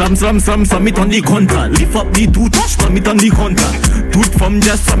just slam it on the counter. Lift up the two touch, slam it on the counter. Tooth from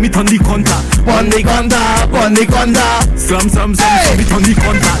just slam it on the counter. On the counter. Slam it on the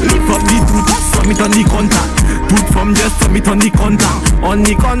counter. Lift up the two touch, slam it on the counter. Tooth from just slam it on the counter. On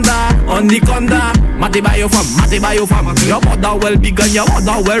the counter. Mate buy your fam. Your mother well big and your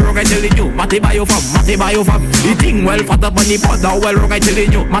mother well wrong, I telling you. Mate buy your fam. The thing well fat up on the mother well wrong, I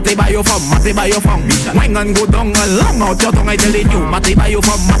telling you. Mate buy your fam. Wine and go down and long out your tongue, I telling you. Mate buy your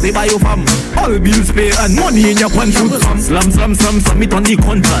fam. All bills pay and money in your pants. Slam it on the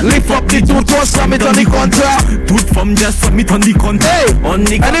counter. Lift up the two toes, slam it on the counter. Tooth from just slam it on the counter. Hey,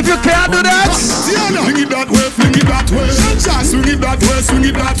 and if you can't do that, fling it that way. Swing it that way. Fling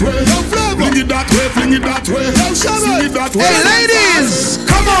it that way. Fling it that way. Swing it that way. Hey, ladies,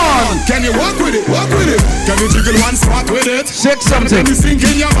 come on. Can you walk with it? Can you jiggle one spot with it? Shake something.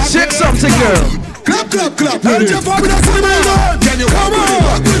 Shake something, girl. Clap with it. Can you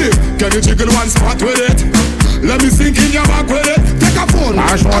walk with it? Can you jiggle one spot with it? Let me sink in your back with it. Take a phone.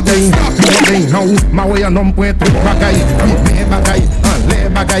 Now, my way and point to bagay. Me bagay, le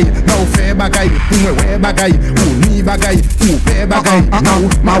bagay. Now fair bagay, we bagay. Who me bagay, who pay bagay. Now,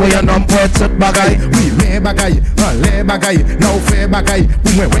 my way and point to bagay. We me bagay, le bagay. Now fair bagay,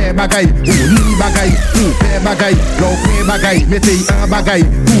 we bagay. Who me bagay, who pay bagay. Now pay bagay, me say bagay.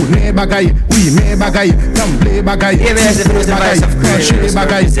 Who ne bagay, we me bagay. Come play bagay.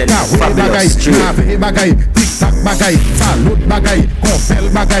 Bagay, now we bagay. Tic-tac bagay, salut bagay, confel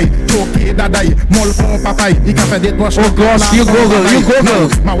bagay, choqué daday, mol con papay, il a fait des doigts. Oh gosh, you Google.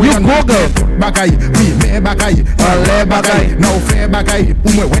 Bagay, oui mais bagay, allez bagay, now fait bagay, ou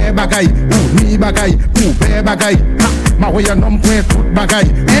me ouais bagay, ou ni bagay, ou pay bagay. My way and point tout bagay.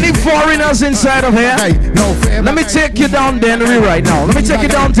 Any foreigners inside of here? Let me take you down Dennery right now. Let me take you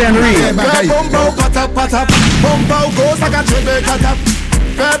down Dennery. Bumbo patap, bumbo goes like a chebe katap.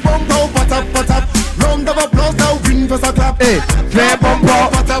 Fair bumbo patap. Round of applause now, win for a clap. Hey, fair bumbo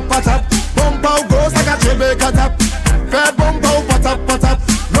patap. Bumbo goes like a chebe katap. Fair bumbo patap.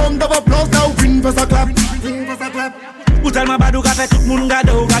 Round of applause now, win for a clap. Ou tellement badou ka fait tout moun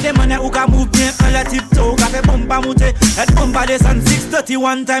gado. Gade money ou ka move bien en la tiptoe. Ka fait bomba monte et bomba descend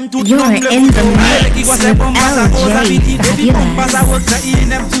 631 time tout You're nombre. in the mix Qui with gosse bomba sa cause habiti. Baby bomba sa Fabulous. rote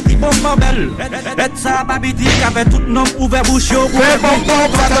inem tout ti bomba belle. Et sa babiti ka fait tout nom ouvert bouche yo. Fair bumbo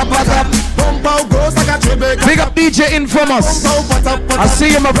patap. Bumbo goes like a chebe katap. Big up DJ Infamous. I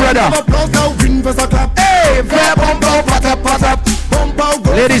see you, my brother. Hey, fair bumbo patap.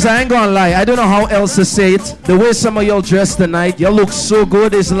 Ladies, I ain't gonna lie. I don't know how else to say it. The way some of y'all dressed tonight, y'all look so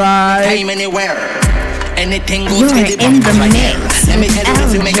good. It's like time anywhere. Anything goes You're to the in the right mix there. Let me tell you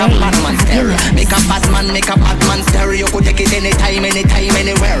this, you make a with bad man stare. Make a bad man stare. You could take it anytime,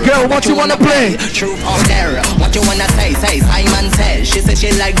 anywhere. Girl, what you wanna play? Truth out there. What you wanna say? Simon says. She said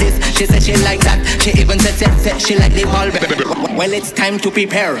she like this, she said she like that. She even said she like the ball. Well, it's time to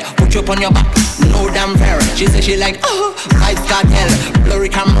prepare. Put you up on your back, no damn fair. She said she like Vibes Cartel, blurry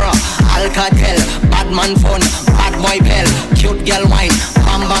camera, Alcatel, bad man phone, bad boy pal, cute girl wine,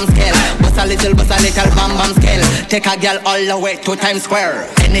 bam bam scale, bust a little bam bam scale. Take a girl all the way to Times Square.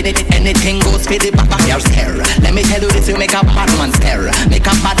 Anything goes for the back your stare. Let me tell you this, you make a bad man stare. Make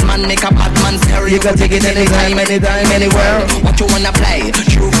a bad man stare. You can take it anytime, anywhere. What you wanna play?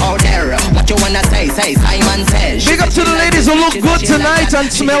 Truth out there. What you wanna say? Simon says. big up to the ladies who look good tonight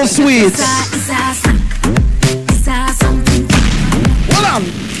and smell sweet. Hold on.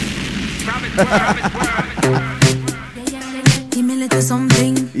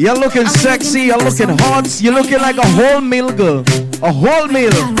 You're looking sexy, you're looking hot, you're looking like a whole meal girl. A whole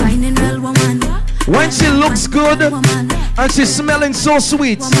meal. When she looks good and she's smelling so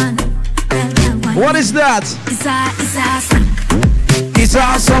sweet. What is that? It's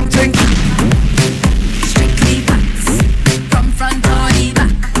something. From front or the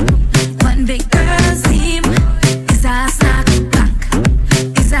back. One big girl's team. It's a snack back.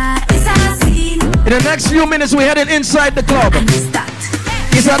 It's a scene. In the next few minutes, we're heading inside the club.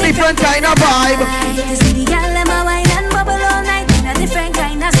 It's a different kind of vibe. You see the girl, them a wine and bubble on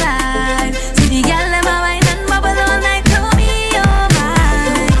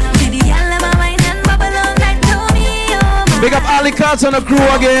cards on the crew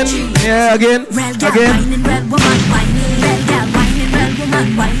again. Yeah, again. Again.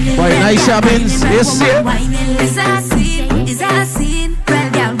 Boy, nice shoppings. Yes, yeah. Is a scene, is a scene. Real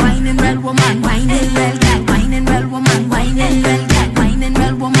girl whining, real woman whining, real girl whining, real woman whining, real girl whining,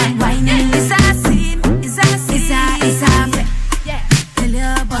 real woman whining. Is a scene, is a scene, is a yeah. Tell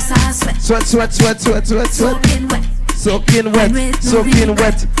your boss I sweat. Sweat, sweat, sweat, sweat, sweat, sweat. Soaking wet, soaking wet, soaking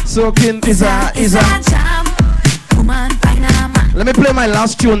wet, soaking is a jam. Woman find a man. Let me play my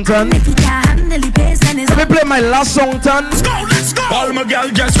last tune, ton. If you can't handle the pace, then it's Let me play my last song, ton. Let's go, let's go. All my girl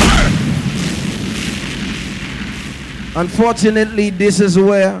just fire. Unfortunately, this is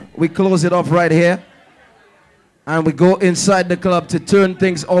where we close it off right here. And we go inside the club to turn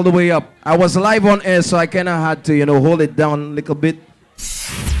things all the way up. I was live on air, so I kind of had to, hold it down a little bit.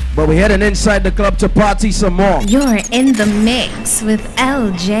 But we're heading inside the club to party some more. You're in the mix with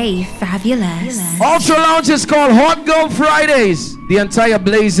LJ Fabulous. Ultra Lounge is called Hot Girl Fridays. The entire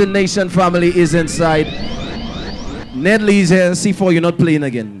Blazing Nation family is inside. Nedley's here. C4, you're not playing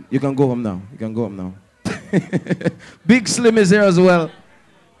again. You can go home now. You can go home now. Big Slim is here as well.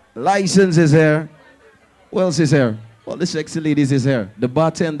 License is here. Who else is here? All the sexy ladies is here. The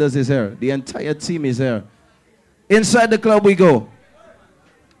bartenders is here. The entire team is here. Inside the club we go.